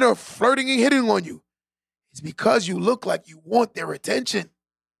and men are flirting and hitting on you, it's because you look like you want their attention.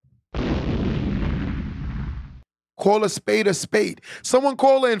 Call a spade a spade. Someone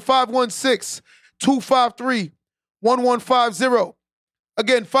call in 516-253-1150.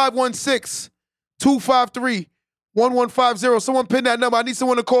 Again, 516-253-1150. Someone pin that number. I need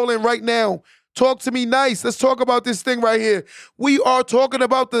someone to call in right now. Talk to me nice. Let's talk about this thing right here. We are talking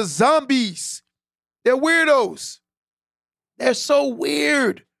about the zombies. They're weirdos. They're so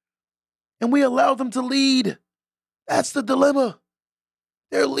weird. And we allow them to lead. That's the dilemma.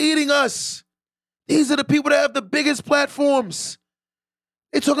 They're leading us. These are the people that have the biggest platforms.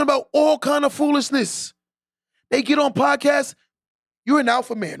 They're talking about all kind of foolishness. They get on podcasts. You're an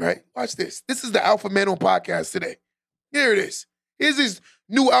alpha man, right? Watch this. This is the alpha man on podcast today. Here it is. Here's this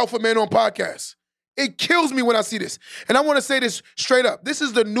new alpha man on podcast. It kills me when I see this. And I want to say this straight up. This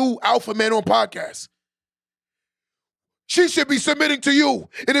is the new alpha man on podcast. She should be submitting to you.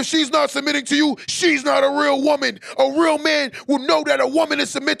 And if she's not submitting to you, she's not a real woman. A real man will know that a woman is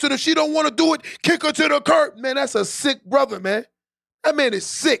submitted to her. If she don't want to do it, kick her to the curb. Man, that's a sick brother, man. That man is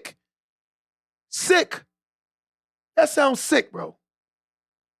sick. Sick. That sounds sick, bro.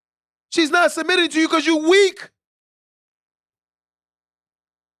 She's not submitting to you because you're weak.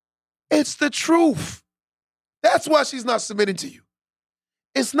 It's the truth. That's why she's not submitting to you.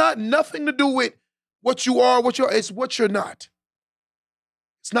 It's not nothing to do with what you are, it's what you're not.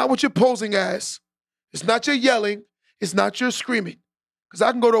 It's not what you're posing as. It's not your yelling. It's not your screaming. Because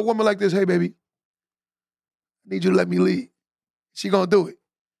I can go to a woman like this, hey, baby, I need you to let me lead. She gonna do it.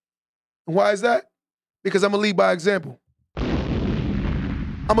 And why is that? Because I'm gonna lead by example.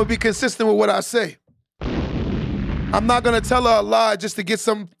 I'm gonna be consistent with what I say. I'm not gonna tell her a lie just to get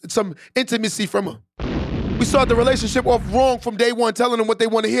some intimacy from her. We start the relationship off wrong from day one, telling them what they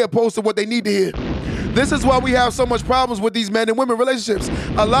want to hear opposed to what they need to hear. This is why we have so much problems with these men and women relationships.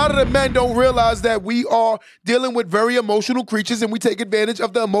 A lot of the men don't realize that we are dealing with very emotional creatures and we take advantage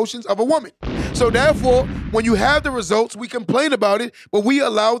of the emotions of a woman. So therefore, when you have the results, we complain about it, but we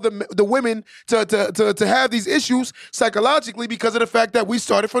allow the women to have these issues psychologically because of the fact that we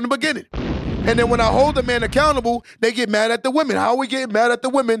started from the beginning. And then when I hold the man accountable, they get mad at the women. How are we getting mad at the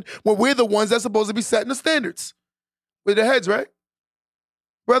women when we're the ones that's supposed to be setting the standards? We're the heads, right?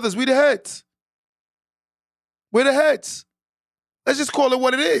 Brothers, we the heads. We're the heads. Let's just call it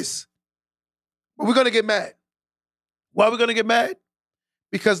what it is. But we're going to get mad. Why are we going to get mad?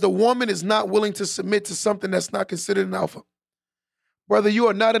 Because the woman is not willing to submit to something that's not considered an alpha. Brother, you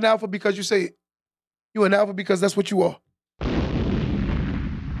are not an alpha because you say it. You're an alpha because that's what you are.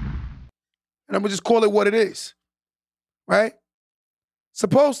 And I'm going to just call it what it is. Right?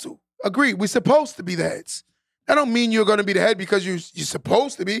 Supposed to. Agree. We're supposed to be the heads. That don't mean you're going to be the head because you're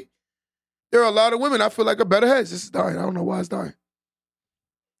supposed to be. There are a lot of women I feel like are better heads. This is dying. I don't know why it's dying.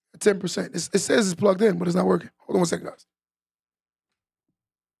 10%. It says it's plugged in, but it's not working. Hold on one second, guys.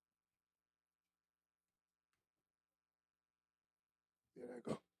 There you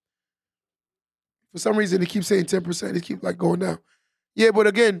go. For some reason, it keeps saying 10%. It keeps like going down. Yeah, but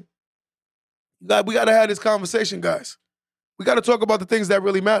again, we got to have this conversation, guys. We got to talk about the things that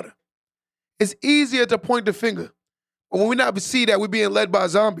really matter. It's easier to point the finger. But when we not see that we're being led by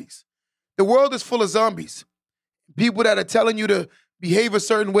zombies. The world is full of zombies. People that are telling you to behave a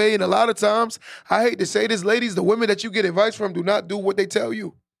certain way. And a lot of times, I hate to say this, ladies, the women that you get advice from do not do what they tell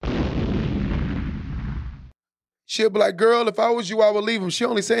you. She'll be like, girl, if I was you, I would leave him. She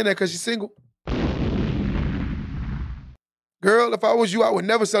only saying that because she's single. Girl, if I was you, I would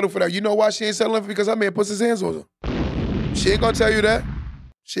never settle for that. You know why she ain't settling for? Because that man puts his hands on her. She ain't going to tell you that.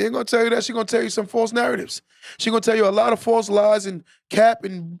 She ain't going to tell you that. She going to tell you some false narratives. She going to tell you a lot of false lies and cap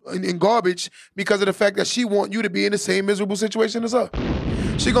and garbage because of the fact that she want you to be in the same miserable situation as her.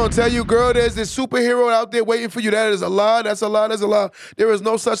 She going to tell you, girl, there's this superhero out there waiting for you. That is a lie. That's a lie. That's a lie. There is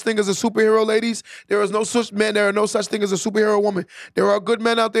no such thing as a superhero, ladies. There is no such men. There are no such thing as a superhero woman. There are good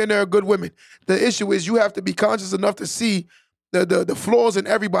men out there and there are good women. The issue is you have to be conscious enough to see the flaws in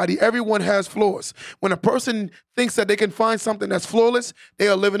everybody. Everyone has flaws. When a person thinks that they can find something that's flawless, they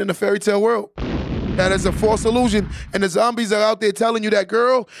are living in a fairy tale world. That is a false illusion. And the zombies are out there telling you that,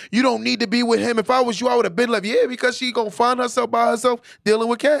 girl, you don't need to be with him. If I was you, I would have been left. Yeah, because she going to find herself by herself dealing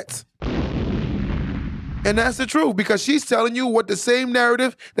with cats. And that's the truth, because she's telling you what the same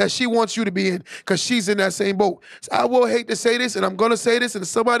narrative that she wants you to be in, because she's in that same boat. So I will hate to say this, and I'm going to say this, and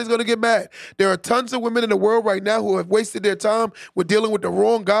somebody's going to get mad. There are tons of women in the world right now who have wasted their time with dealing with the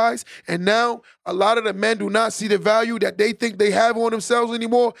wrong guys, and now a lot of the men do not see the value that they think they have on themselves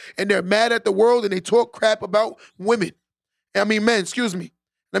anymore, and they're mad at the world, and they talk crap about women. I mean, men, excuse me.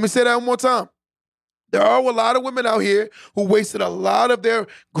 Let me say that one more time. There are a lot of women out here who wasted a lot of their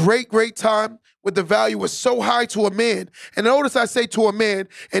great time with the value was so high to a man. And notice I say to a man,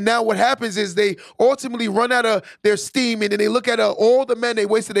 and now what happens is they ultimately run out of their steam, and then they look at all the men they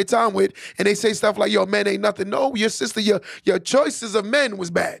wasted their time with, and they say stuff like, yo, men ain't nothing. No, your sister, your choices of men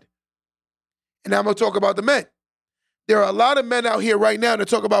was bad. And now I'm going to talk about the men. There are a lot of men out here right now that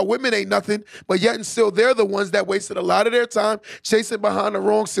talk about women ain't nothing, but yet and still they're the ones that wasted a lot of their time chasing behind the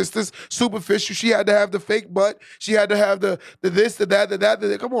wrong sisters, superficial. She had to have the fake butt. She had to have the this, the that, the that, the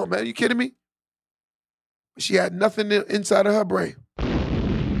that. Come on, man. Are you kidding me? She had nothing inside of her brain.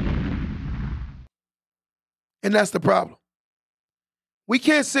 And that's the problem. We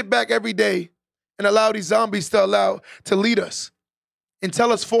can't sit back every day and allow these zombies to lead us and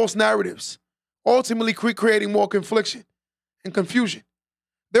tell us false narratives, ultimately creating more confliction and confusion.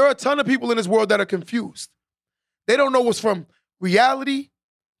 There are a ton of people in this world that are confused. They don't know what's from reality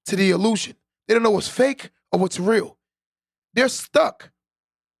to the illusion. They don't know what's fake or what's real. They're stuck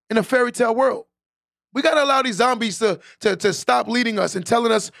in a fairy tale world. We got to allow these zombies to stop leading us and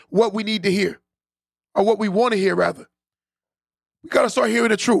telling us what we need to hear, or what we want to hear, rather. We got to start hearing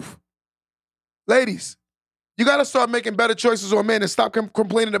the truth. Ladies, you got to start making better choices on men and stop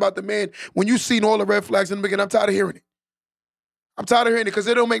complaining about the man when you've seen all the red flags in the beginning. I'm tired of hearing it. I'm tired of hearing it because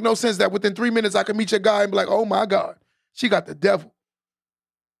it don't make no sense that within 3 minutes I can meet your guy and be like, oh my God, she got the devil.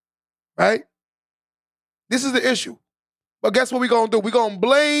 Right? This is the issue. But guess what we're going to do? We're going to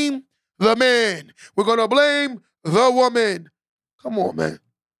blame the man. We're going to blame the woman. Come on, man.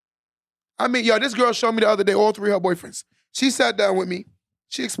 I mean, yo, this girl showed me the other day all 3 of her boyfriends. She sat down with me.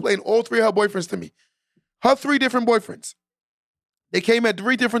 She explained all 3 of her boyfriends to me. Her 3 different boyfriends. They came at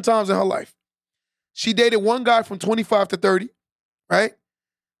 3 different times in her life. She dated one guy from 25 to 30, right?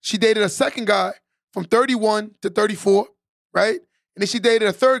 She dated a second guy from 31 to 34, right? And then she dated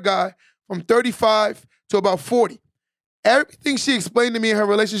a third guy from 35 to about 40. Everything she explained to me in her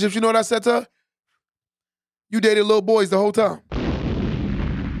relationships, you know what I said to her? You dated little boys the whole time.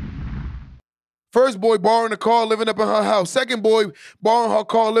 First boy borrowing a car, living up in her house. Second boy borrowing her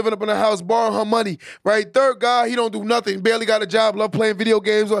car, living up in her house, borrowing her money, right? Third guy, he don't do nothing, barely got a job, love playing video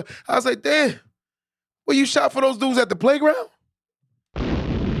games. I was like, damn, well, you shot for those dudes at the playground?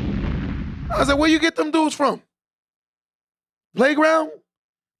 I was like, where you get them dudes from? Playground?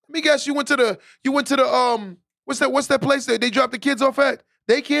 Let me guess, you went to the what's that place that they drop the kids off at?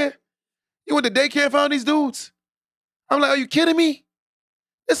 Daycare? You went to daycare and found these dudes? I'm like, are you kidding me?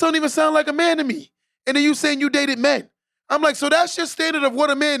 This don't even sound like a man to me. And then you saying you dated men. I'm like, so that's your standard of what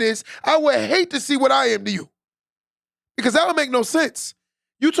a man is. I would hate to see what I am to you. Because that would make no sense.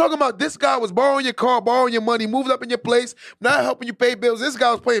 You talking about this guy was borrowing your car, borrowing your money, moved up in your place, not helping you pay bills. This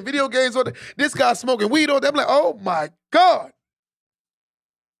guy was playing video games. This guy smoking weed. I'm like, oh my God.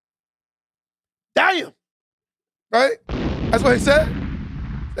 Damn. Right? That's what he said.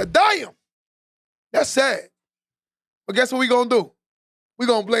 Damn. That's sad. But guess what we gonna do? We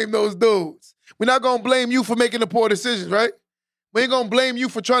gonna blame those dudes. We're not gonna blame you for making the poor decisions, right? We ain't gonna blame you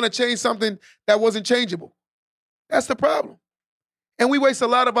for trying to change something that wasn't changeable. That's the problem. And we waste a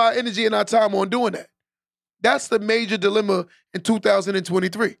lot of our energy and our time on doing that. That's the major dilemma in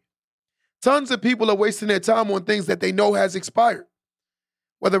 2023. Tons of people are wasting their time on things that they know has expired.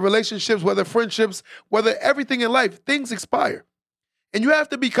 Whether relationships, whether friendships, whether everything in life, things expire. And you have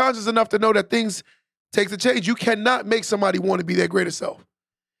to be conscious enough to know that things take a change. You cannot make somebody want to be their greatest self.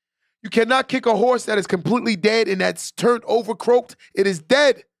 You cannot kick a horse that is completely dead and that's turned over, croaked. It is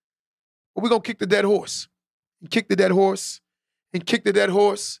dead. But we're going to kick the dead horse. And kick the dead horse. And kick the dead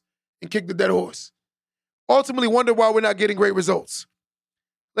horse. And kick the dead horse. Ultimately wonder why we're not getting great results.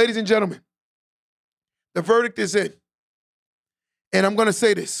 Ladies and gentlemen, the verdict is in. And I'm going to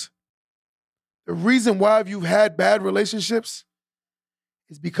say this. The reason why you've had bad relationships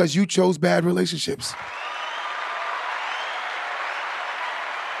is because you chose bad relationships.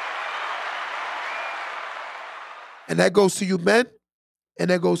 And that goes to you men, and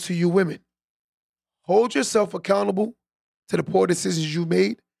that goes to you women. Hold yourself accountable to the poor decisions you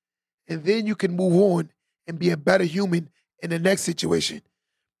made, and then you can move on and be a better human in the next situation.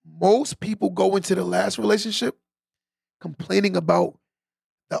 Most people go into the last relationship complaining about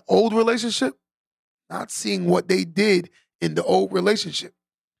the old relationship, not seeing what they did in the old relationship.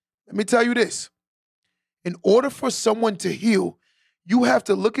 Let me tell you this. In order for someone to heal, you have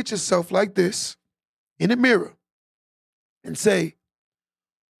to look at yourself like this in a mirror and say,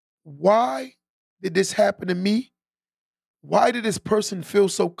 why did this happen to me? Why did this person feel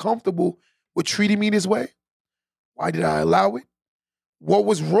so comfortable with treating me this way? Why did I allow it? What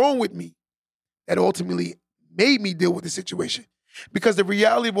was wrong with me that ultimately made me deal with the situation? Because the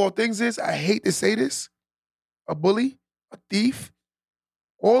reality of all things is, I hate to say this, a bully, a thief,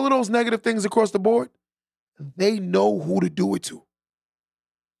 all of those negative things across the board, they know who to do it to.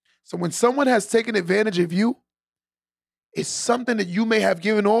 So when someone has taken advantage of you, it's something that you may have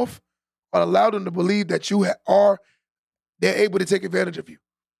given off or allowed them to believe that they're able to take advantage of you.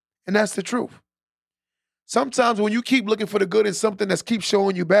 And that's the truth. Sometimes when you keep looking for the good in something that keeps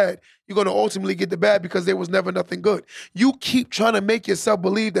showing you bad, you're going to ultimately get the bad because there was never nothing good. You keep trying to make yourself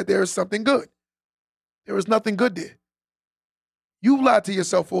believe that there is something good. There is nothing good there. You've lied to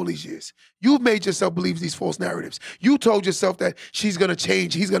yourself all these years. You've made yourself believe these false narratives. You told yourself that she's going to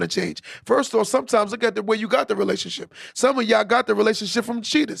change, he's going to change. First of all, sometimes look at the way you got the relationship. Some of y'all got the relationship from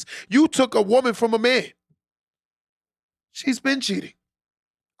cheaters. You took a woman from a man. She's been cheating.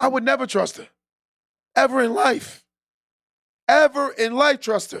 I would never trust her. Ever in life. Ever in life,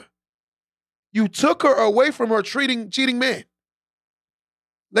 trust her. You took her away from her cheating man.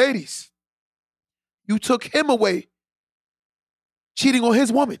 Ladies, you took him away cheating on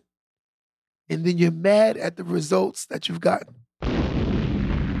his woman. And then you're mad at the results that you've gotten. You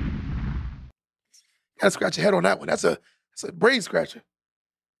gotta scratch your head on that one. That's a brain scratcher.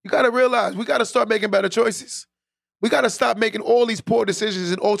 You gotta realize we gotta start making better choices. We gotta stop making all these poor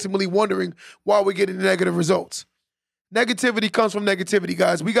decisions and ultimately wondering why we're getting negative results. Negativity comes from negativity,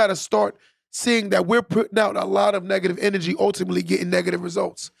 guys. We got to start seeing that we're putting out a lot of negative energy, ultimately getting negative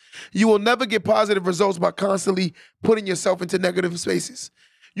results. You will never get positive results by constantly putting yourself into negative spaces.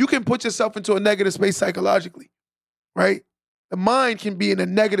 You can put yourself into a negative space psychologically, right? The mind can be in a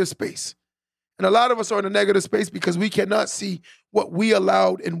negative space. And a lot of us are in a negative space because we cannot see what we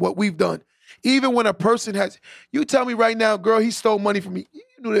allowed and what we've done. Even when a person has, you tell me right now, girl, he stole money from me.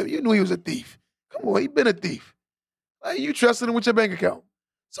 You knew he was a thief. Come on, he been a thief. Like, you trusted him with your bank account.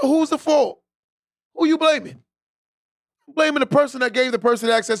 So who's the fault? Who you blaming? I'm blaming the person that gave the person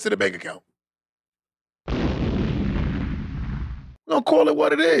access to the bank account. We're going to call it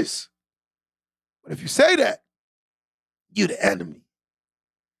what it is. But if you say that, you the enemy.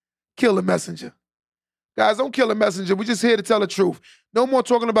 Kill the messenger. Guys, don't kill the messenger. We're just here to tell the truth. No more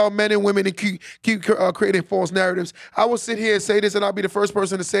talking about men and women and keep creating false narratives. I will sit here and say this, and I'll be the first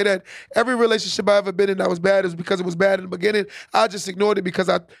person to say that every relationship I ever been in that was bad is because it was bad in the beginning. I just ignored it because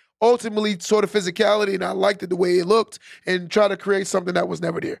I ultimately saw the physicality and I liked it the way it looked and tried to create something that was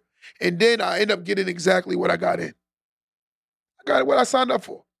never there. And then I end up getting exactly what I got in. I got what I signed up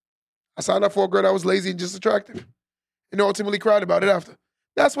for. I signed up for a girl that was lazy and just attractive and ultimately cried about it after.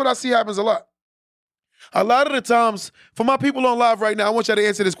 That's what I see happens a lot. A lot of the times, for my people on live right now, I want y'all to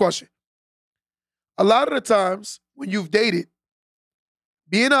answer this question. A lot of the times when you've dated,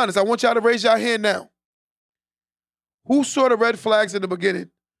 being honest, I want y'all to raise your hand now. Who saw the red flags in the beginning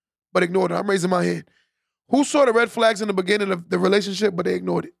but ignored it? I'm raising my hand. Who saw the red flags in the beginning of the relationship but they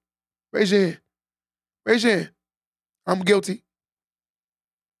ignored it? Raise your hand. Raise your hand. I'm guilty.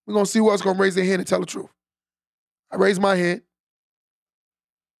 We're going to see who else going to raise their hand and tell the truth. I raised my hand.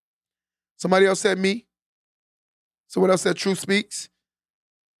 Somebody else said me. Someone else said truth speaks.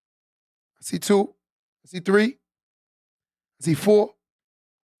 I see 2. I see 3. I see 4. I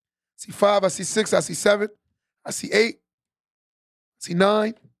see 5. I see 6. I see 7. I see 8. I see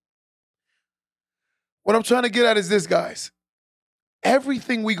 9. What I'm trying to get at is this, guys.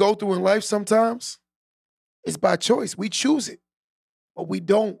 Everything we go through in life sometimes is by choice. We choose it, but we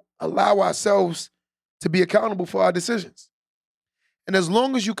don't allow ourselves to be accountable for our decisions. And as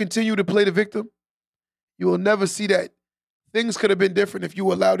long as you continue to play the victim, you will never see that things could have been different if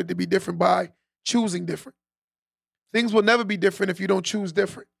you allowed it to be different by choosing different. Things will never be different if you don't choose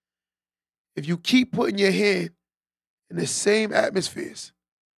different. If you keep putting your hand in the same atmospheres,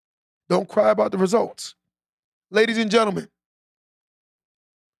 don't cry about the results. Ladies and gentlemen,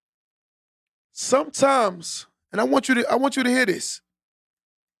 sometimes, and I want you to hear this.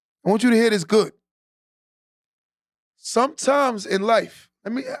 I want you to hear this good. Sometimes in life,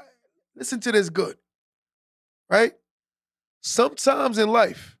 listen to this good, right? Sometimes in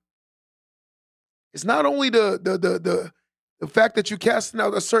life, it's not only the fact that you're casting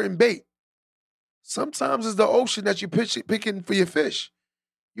out a certain bait. Sometimes it's the ocean that you're picking for your fish.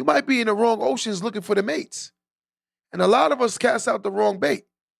 You might be in the wrong oceans looking for the mates. And a lot of us cast out the wrong bait.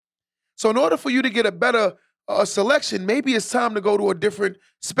 So in order for you to get a better selection, maybe it's time to go to a different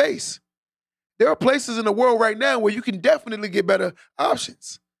space. There are places in the world right now where you can definitely get better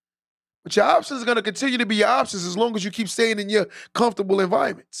options. But your options are going to continue to be your options as long as you keep staying in your comfortable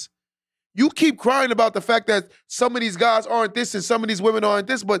environments. You keep crying about the fact that some of these guys aren't this and some of these women aren't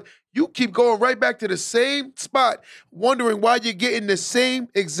this, but you keep going right back to the same spot, wondering why you're getting the same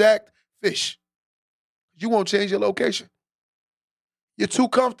exact fish. You won't change your location. You're too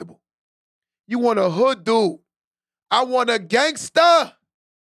comfortable. You want a hood dude. I want a gangster.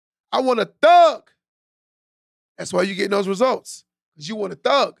 I want a thug. That's why you're getting those results. Because you want a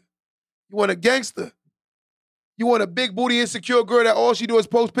thug. You want a gangster. You want a big booty insecure girl that all she do is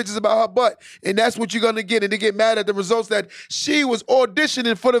post pictures about her butt. And that's what you're going to get. And they get mad at the results that she was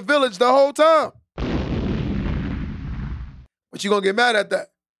auditioning for the village the whole time. But you're going to get mad at that.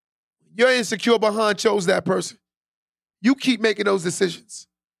 Your insecure behind chose that person. You keep making those decisions.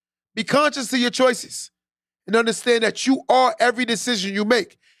 Be conscious of your choices and understand that you are every decision you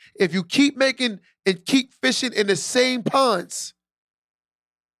make. If you keep making and keep fishing in the same ponds,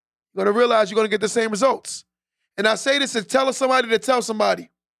 you're going to realize you're going to get the same results. And I say this to tell somebody to tell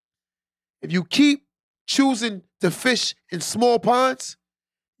somebody. If you keep choosing to fish in small ponds,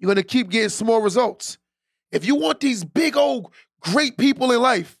 you're going to keep getting small results. If you want these big old great people in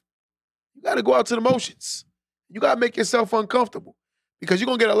life, you got to go out to the motions. You got to make yourself uncomfortable because you're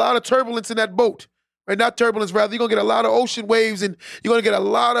going to get a lot of turbulence in that boat. Right? Not turbulence, rather. You're going to get a lot of ocean waves and you're going to get a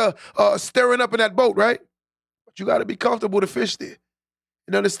lot of stirring up in that boat, right? But you got to be comfortable to fish there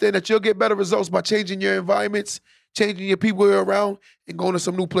and understand that you'll get better results by changing your environments, changing your people you're around, and going to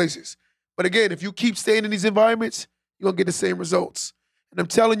some new places. But again, if you keep staying in these environments, you're going to get the same results. And I'm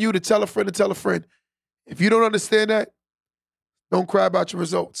telling you to tell a friend to tell a friend. If you don't understand that, Don't cry about your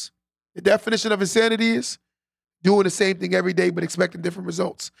results. The definition of insanity is doing the same thing every day but expecting different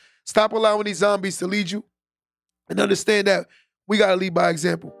results. Stop allowing these zombies to lead you and understand that we got to lead by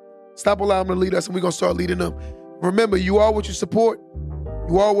example. Stop allowing them to lead us and we're going to start leading them. Remember, you are what you support,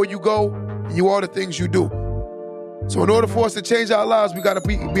 you are where you go, and you are the things you do. So in order for us to change our lives, we got to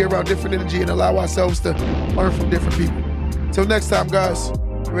be around different energy and allow ourselves to learn from different people. Till next time, guys, you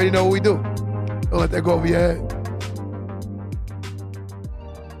already know what we do. Don't let that go over your head.